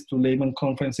IPVSs to layman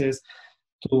conferences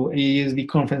to AASB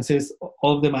conferences,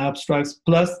 all of them abstracts,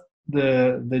 plus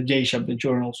the 𝘱𝘳𝘗, the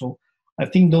journal. So I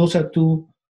think those are two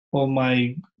of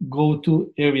my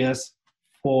go-to areas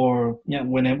for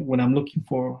when I'm looking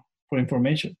for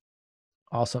information.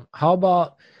 Awesome. How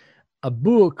about a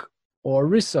book or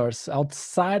resource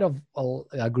outside of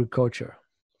agriculture?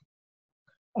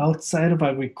 Outside of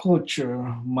agriculture,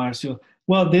 Marcio.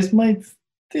 Well, this might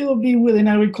still be within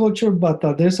agriculture, but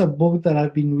there's a book that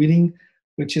I've been reading,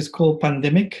 which is called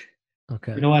Pandemic.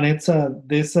 Okay. You know, and it's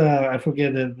this I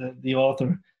forget the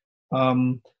author.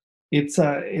 It's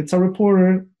a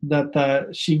reporter that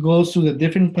she goes through the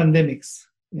different pandemics.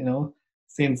 You know,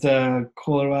 since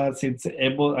cholera, since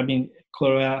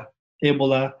cholera,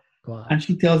 Ebola, wow. And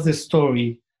she tells the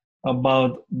story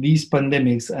about these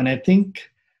pandemics. And I think,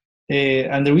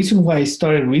 and the reason why I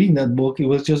started reading that book, it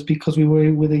was just because we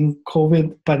were within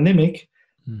COVID pandemic.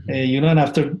 You know, and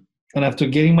after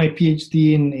getting my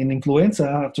PhD in influenza,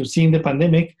 after seeing the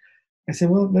pandemic, I said,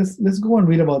 well, let's go and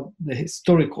read about the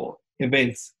historical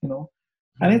events, you know.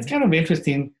 And it's kind of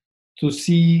interesting to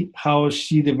see how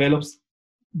she develops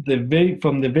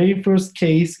from the very first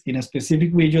case in a specific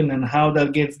region and how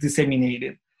that gets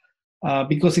disseminated.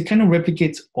 Because it kind of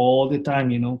replicates all the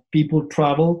time, you know. People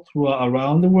travel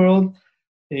around the world.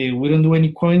 We don't do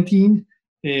any quarantine.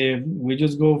 We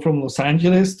just go from Los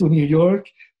Angeles to New York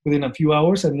within a few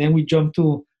hours, and then we jump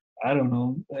to, I don't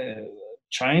know,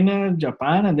 China,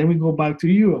 Japan, and then we go back to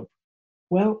Europe.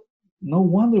 Well, no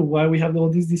wonder why we have all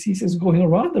these diseases going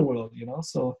around the world, you know.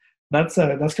 So that's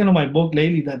kind of my book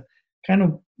lately, that kind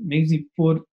of makes me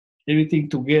put everything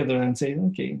together and say,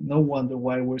 okay, no wonder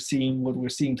why we're seeing what we're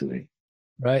seeing today.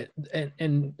 Right,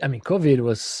 and I mean, COVID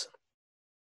was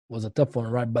a tough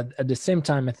one, right? But at the same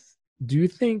time, do you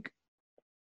think,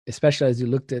 especially as you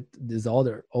looked at these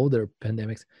older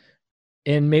pandemics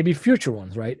and maybe future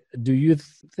ones, right? Do you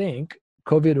think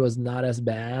COVID was not as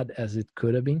bad as it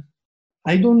could have been?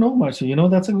 I don't know, Marcio. You know,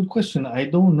 that's a good question. I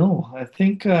don't know. I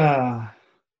think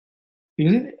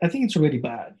it's already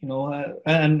bad. You know,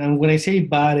 and when I say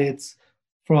bad, it's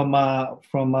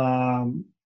from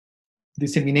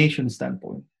dissemination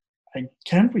standpoint. I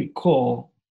can't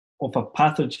recall of a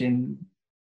pathogen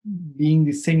being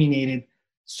disseminated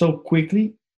so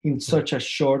quickly in such a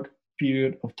short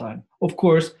period of time. Of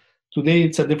course, today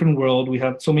it's a different world. We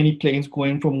have so many planes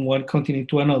going from one continent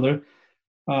to another,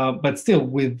 but still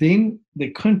within the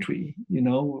country, you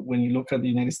know, when you look at the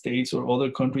United States or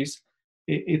other countries,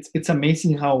 it's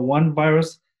amazing how one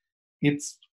virus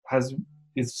is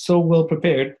so well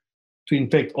prepared to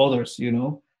infect others, you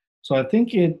know. So I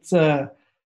think it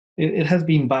has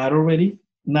been bad already.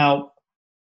 Now,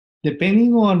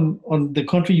 depending on the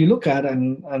country you look at,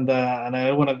 and I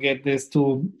don't want to get this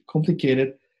too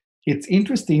complicated, it's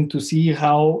interesting to see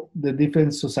how the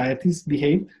different societies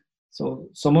behaved. So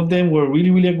some of them were really,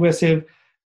 really aggressive.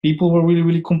 People were really,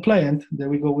 really compliant. There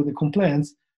we go with the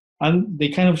compliance. And they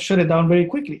kind of shut it down very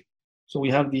quickly. So we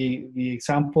have the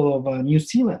example of New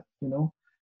Zealand, you know.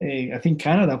 I think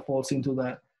Canada falls into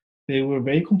that. They were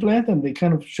very compliant and they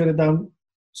kind of shut it down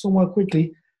somewhat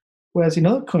quickly. Whereas in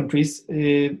other countries,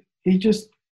 we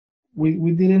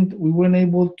weren't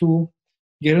able to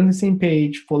get on the same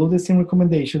page, follow the same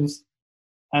recommendations,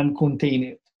 and contain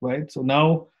it, right? So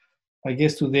now, I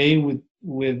guess today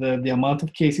with the amount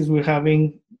of cases we're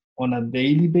having on a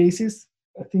daily basis,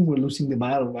 I think we're losing the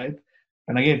battle, right?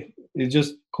 And again, it's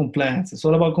just compliance. It's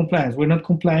all about compliance. We're not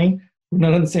complying. We're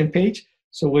not on the same page.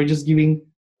 So we're just giving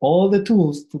all the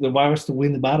tools to the virus to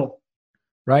win the battle.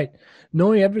 Right.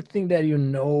 Knowing everything that you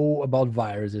know about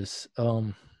viruses,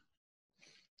 and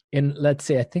let's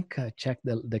say, I think I checked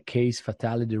the case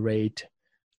fatality rate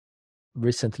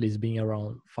recently is being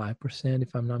around 5%,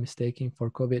 if I'm not mistaken, for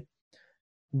COVID.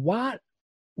 What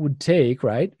would take,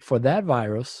 right, for that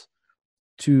virus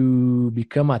to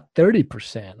become a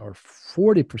 30% or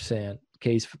 40%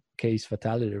 case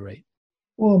fatality rate?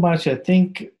 Well, Marcia, I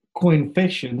think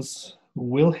co-infections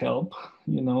will help.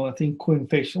 I think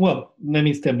co-infection. Well, let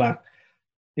me step back.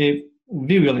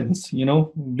 Virulence.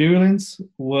 Virulence.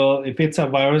 Well, if it's a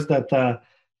virus that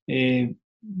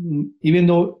even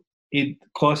though it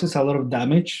causes a lot of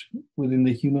damage within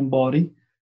the human body,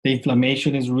 the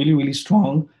inflammation is really, really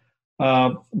strong.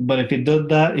 But if it does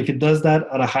that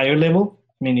at a higher level,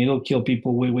 it'll kill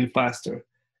people way, way faster.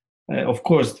 Of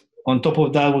course, on top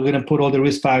of that, we're going to put all the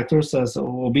risk factors as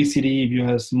obesity, if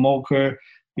you're a smoker,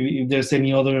 if there's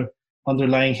any other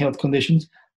underlying health conditions.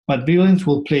 But virulence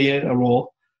will play a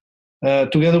role.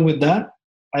 Together with that,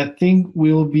 I think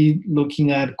we'll be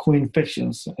looking at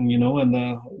co-infections,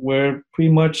 and we're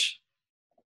pretty much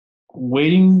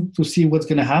waiting to see what's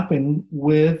going to happen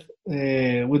with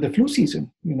the flu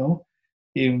season.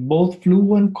 If both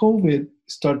flu and COVID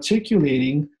start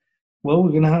circulating, well,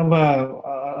 we're going to have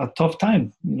a tough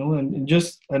time.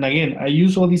 And again, I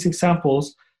use all these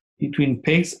examples between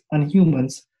pigs and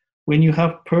humans. When you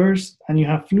have PRRS and you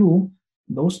have flu,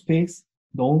 those pigs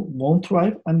won't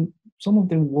thrive, and some of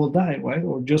them will die, right?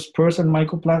 Or just PRRS and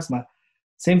mycoplasma.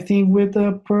 Same thing with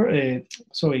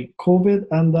COVID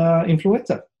and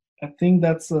influenza. I think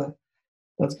that's going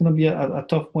to be a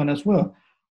tough one as well.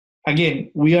 Again,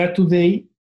 we are today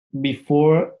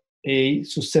before a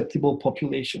susceptible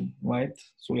population, right?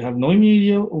 So we have no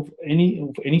immunity of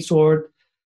any sort.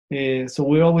 So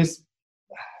we're always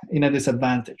in a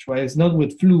disadvantage, right? It's not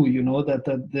with flu,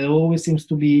 that there always seems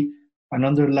to be an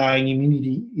underlying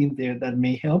immunity in there that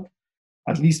may help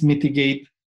at least mitigate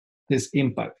this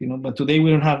impact, But today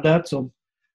we don't have that, so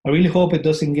I really hope it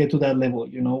doesn't get to that level,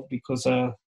 because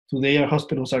today our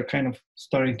hospitals are kind of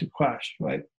starting to crash,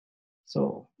 right?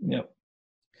 So, yeah.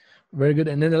 Very good.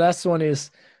 And then the last one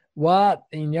is, what,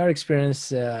 in your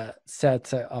experience,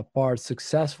 sets apart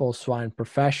successful swine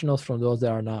professionals from those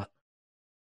that are not?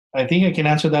 I think I can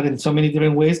answer that in so many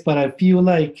different ways, but I feel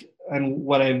like, and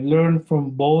what I've learned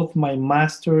from both my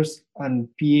master's and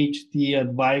PhD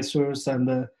advisors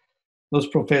and those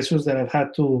professors that I've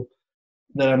had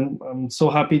that I'm so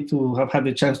happy to have had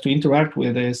the chance to interact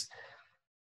with, is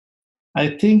I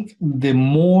think the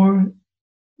more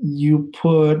you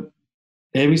put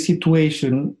every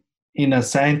situation in a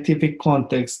scientific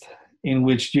context in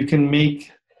which you can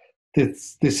make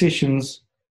decisions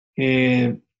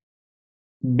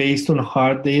based on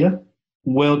hard data,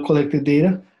 well-collected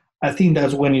data, I think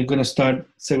that's when you're going to start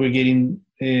segregating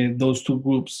those two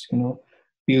groups,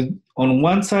 Because on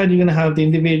one side, you're going to have the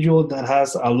individual that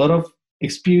has a lot of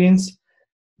experience,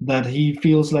 that he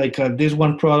feels like this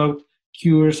one product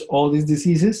cures all these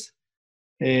diseases,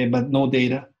 but no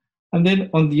data. And then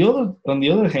on the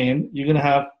other hand, you're going to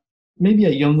have maybe a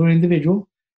younger individual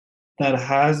that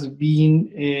has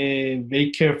been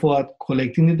very careful at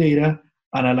collecting the data,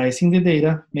 analyzing the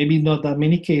data, maybe not that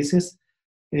many cases,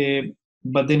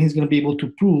 but then he's going to be able to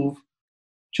prove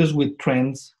just with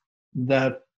trends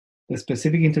that the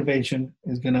specific intervention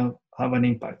is going to have an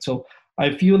impact. So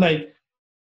I feel like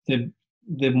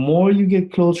the more you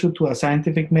get closer to a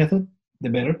scientific method, the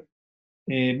better,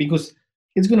 because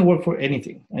it's going to work for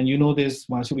anything. And you know this,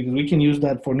 Marcio, because we can use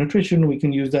that for nutrition, we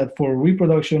can use that for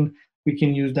reproduction, we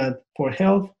can use that for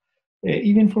health,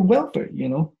 even for welfare,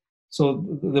 So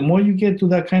the more you get to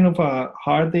that kind of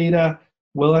hard data,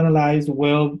 well analyzed,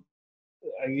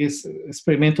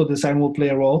 experimental design will play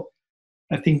a role.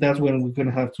 I think that's when we're going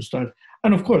to have to start.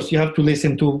 And of course, you have to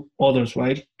listen to others,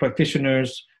 right?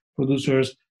 Practitioners,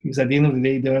 producers, because at the end of the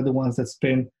day, they are the ones that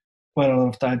spend quite a lot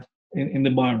of time in the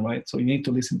barn, right? So you need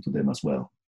to listen to them as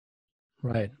well.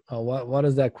 Right. What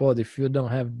is that quote? If you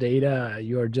don't have data,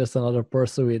 you are just another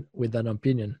person with an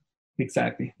opinion.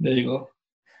 Exactly. There you go.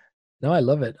 No, I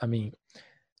love it. I mean,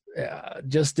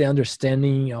 just the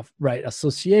understanding of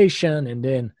association, and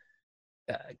then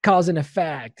cause and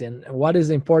effect, and what is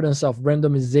the importance of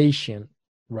randomization,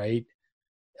 right?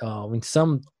 In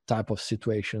some type of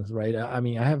situations, right? I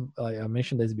mean, I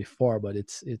mentioned this before, but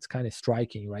it's kind of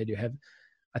striking, right? You have,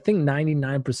 I think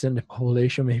 99% of the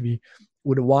population maybe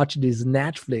would watch this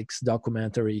Netflix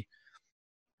documentary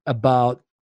about,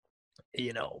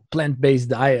 plant-based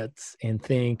diets and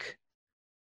think,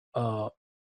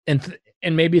 and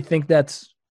maybe think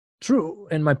that's true.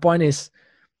 And my point is,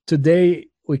 today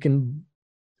we can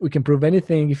prove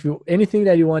anything. Anything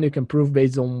that you want, you can prove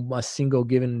based on a single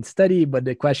given study. But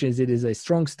the question is, it is a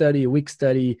strong study, a weak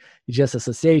study, just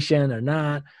association or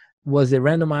not? Was it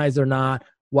randomized or not?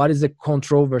 What is the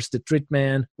control versus the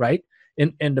treatment, right?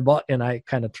 And I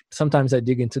kind of, sometimes I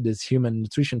dig into this human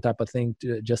nutrition type of thing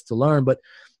just to learn. But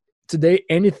today,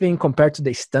 anything compared to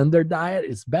the standard diet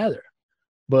is better.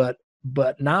 But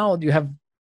now you have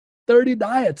 30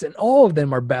 diets, and all of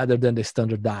them are better than the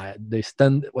standard diet,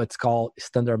 what's called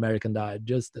standard American diet,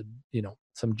 just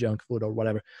some junk food or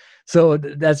whatever. So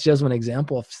that's just one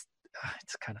example of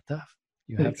it's kind of tough.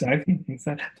 Exactly.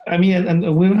 I mean,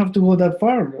 and we don't have to go that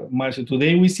far, Marcio.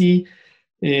 Today we see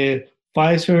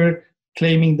Pfizer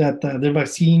claiming that their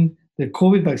vaccine, the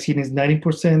COVID vaccine, is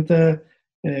 90%.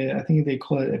 I think they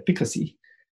call it efficacy.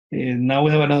 Now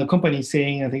we have another company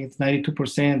saying I think it's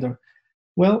 92%.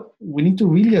 Well, we need to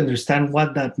really understand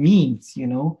what that means,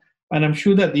 And I'm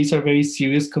sure that these are very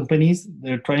serious companies.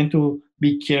 They're trying to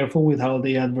be careful with how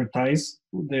they advertise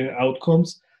their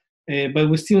outcomes, but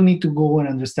we still need to go and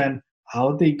understand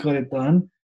how they got it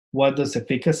done. What does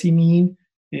efficacy mean?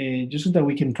 Just so that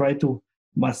we can try to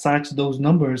massage those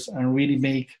numbers and really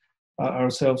make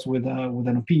ourselves with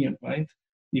an opinion, right?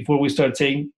 Before we start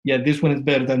saying, yeah, this one is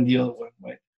better than the other one,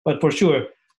 right? But for sure,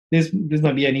 this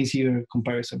might be an easier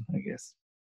comparison, I guess.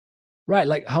 Right.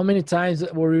 Like how many times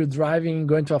were you driving,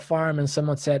 going to a farm, and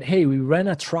someone said, hey, we ran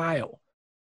a trial.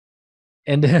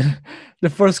 And then the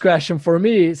first question for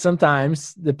me,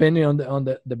 sometimes, depending on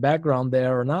the background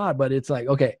there or not, but it's like,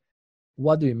 okay,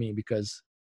 what do you mean? Because,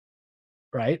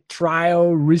 right,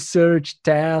 trial, research,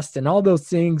 test, and all those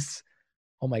things,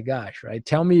 oh my gosh, right?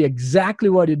 Tell me exactly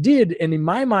what you did. And in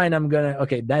my mind, I'm going to,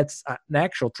 okay, that's an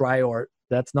actual trial, or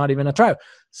that's not even a trial.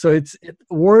 So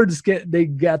words they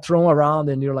get thrown around,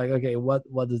 and you're like, okay,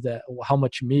 what is that? How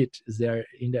much meat is there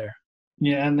in there?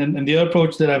 Yeah, and the other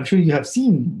approach that I'm sure you have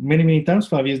seen many, many times,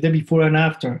 Fabio, is the before and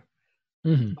after.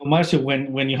 Mm-hmm. So Marcio,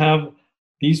 when you have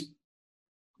these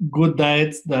good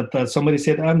diets that somebody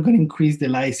said, I'm going to increase the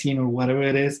lysine or whatever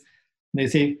it is, they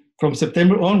say from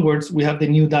September onwards, we have the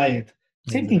new diet.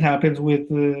 Same thing happens with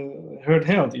herd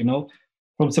health,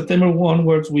 From September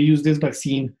onwards, we use this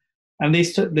vaccine, and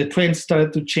the trends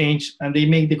started to change, and they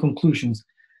make the conclusions.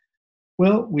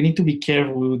 Well, we need to be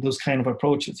careful with those kind of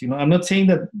approaches. I'm not saying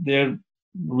that they're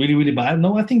really, really bad.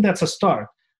 No, I think that's a start.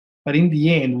 But in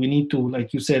the end, we need to,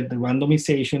 like you said, the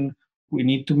randomization, we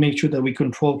need to make sure that we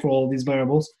control for all these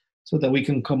variables so that we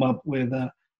can come up with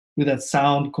a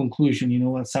sound conclusion,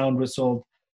 a sound result,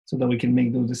 so that we can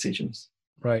make those decisions.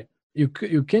 Right. You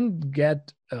can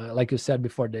get, like you said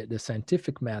before, the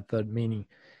scientific method, meaning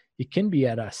it can be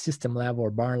at a system level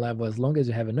or barn level, as long as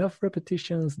you have enough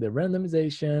repetitions, the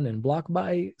randomization and block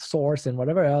by source and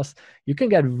whatever else, you can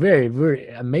get very, very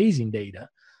amazing data,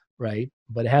 right?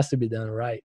 But it has to be done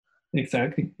right.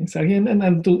 Exactly.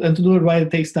 And to do it right, it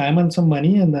takes time and some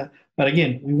money. But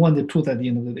again, we want the truth at the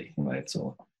end of the day, right?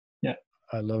 So, yeah.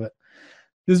 I love it.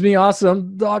 This has been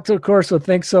awesome. Dr. Corzo,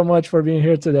 thanks so much for being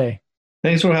here today.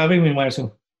 Thanks for having me,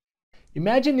 Marcio.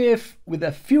 Imagine if, with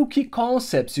a few key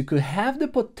concepts, you could have the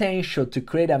potential to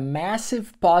create a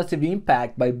massive positive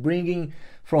impact by bringing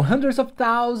from hundreds of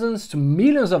thousands to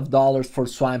millions of dollars for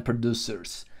swine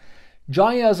producers.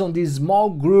 Join us on this small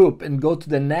group and go to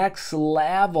the next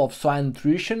level of swine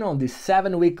nutrition on this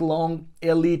 7-week-long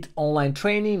elite online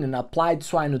training in applied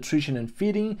swine nutrition and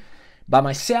feeding by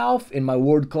myself and my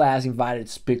world-class invited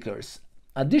speakers.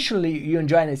 Additionally, you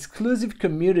enjoy an exclusive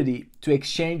community to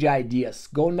exchange ideas.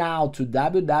 Go now to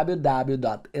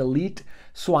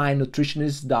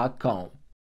www.𝘬𝑙𝑒𝑡eswinenutritionist.com.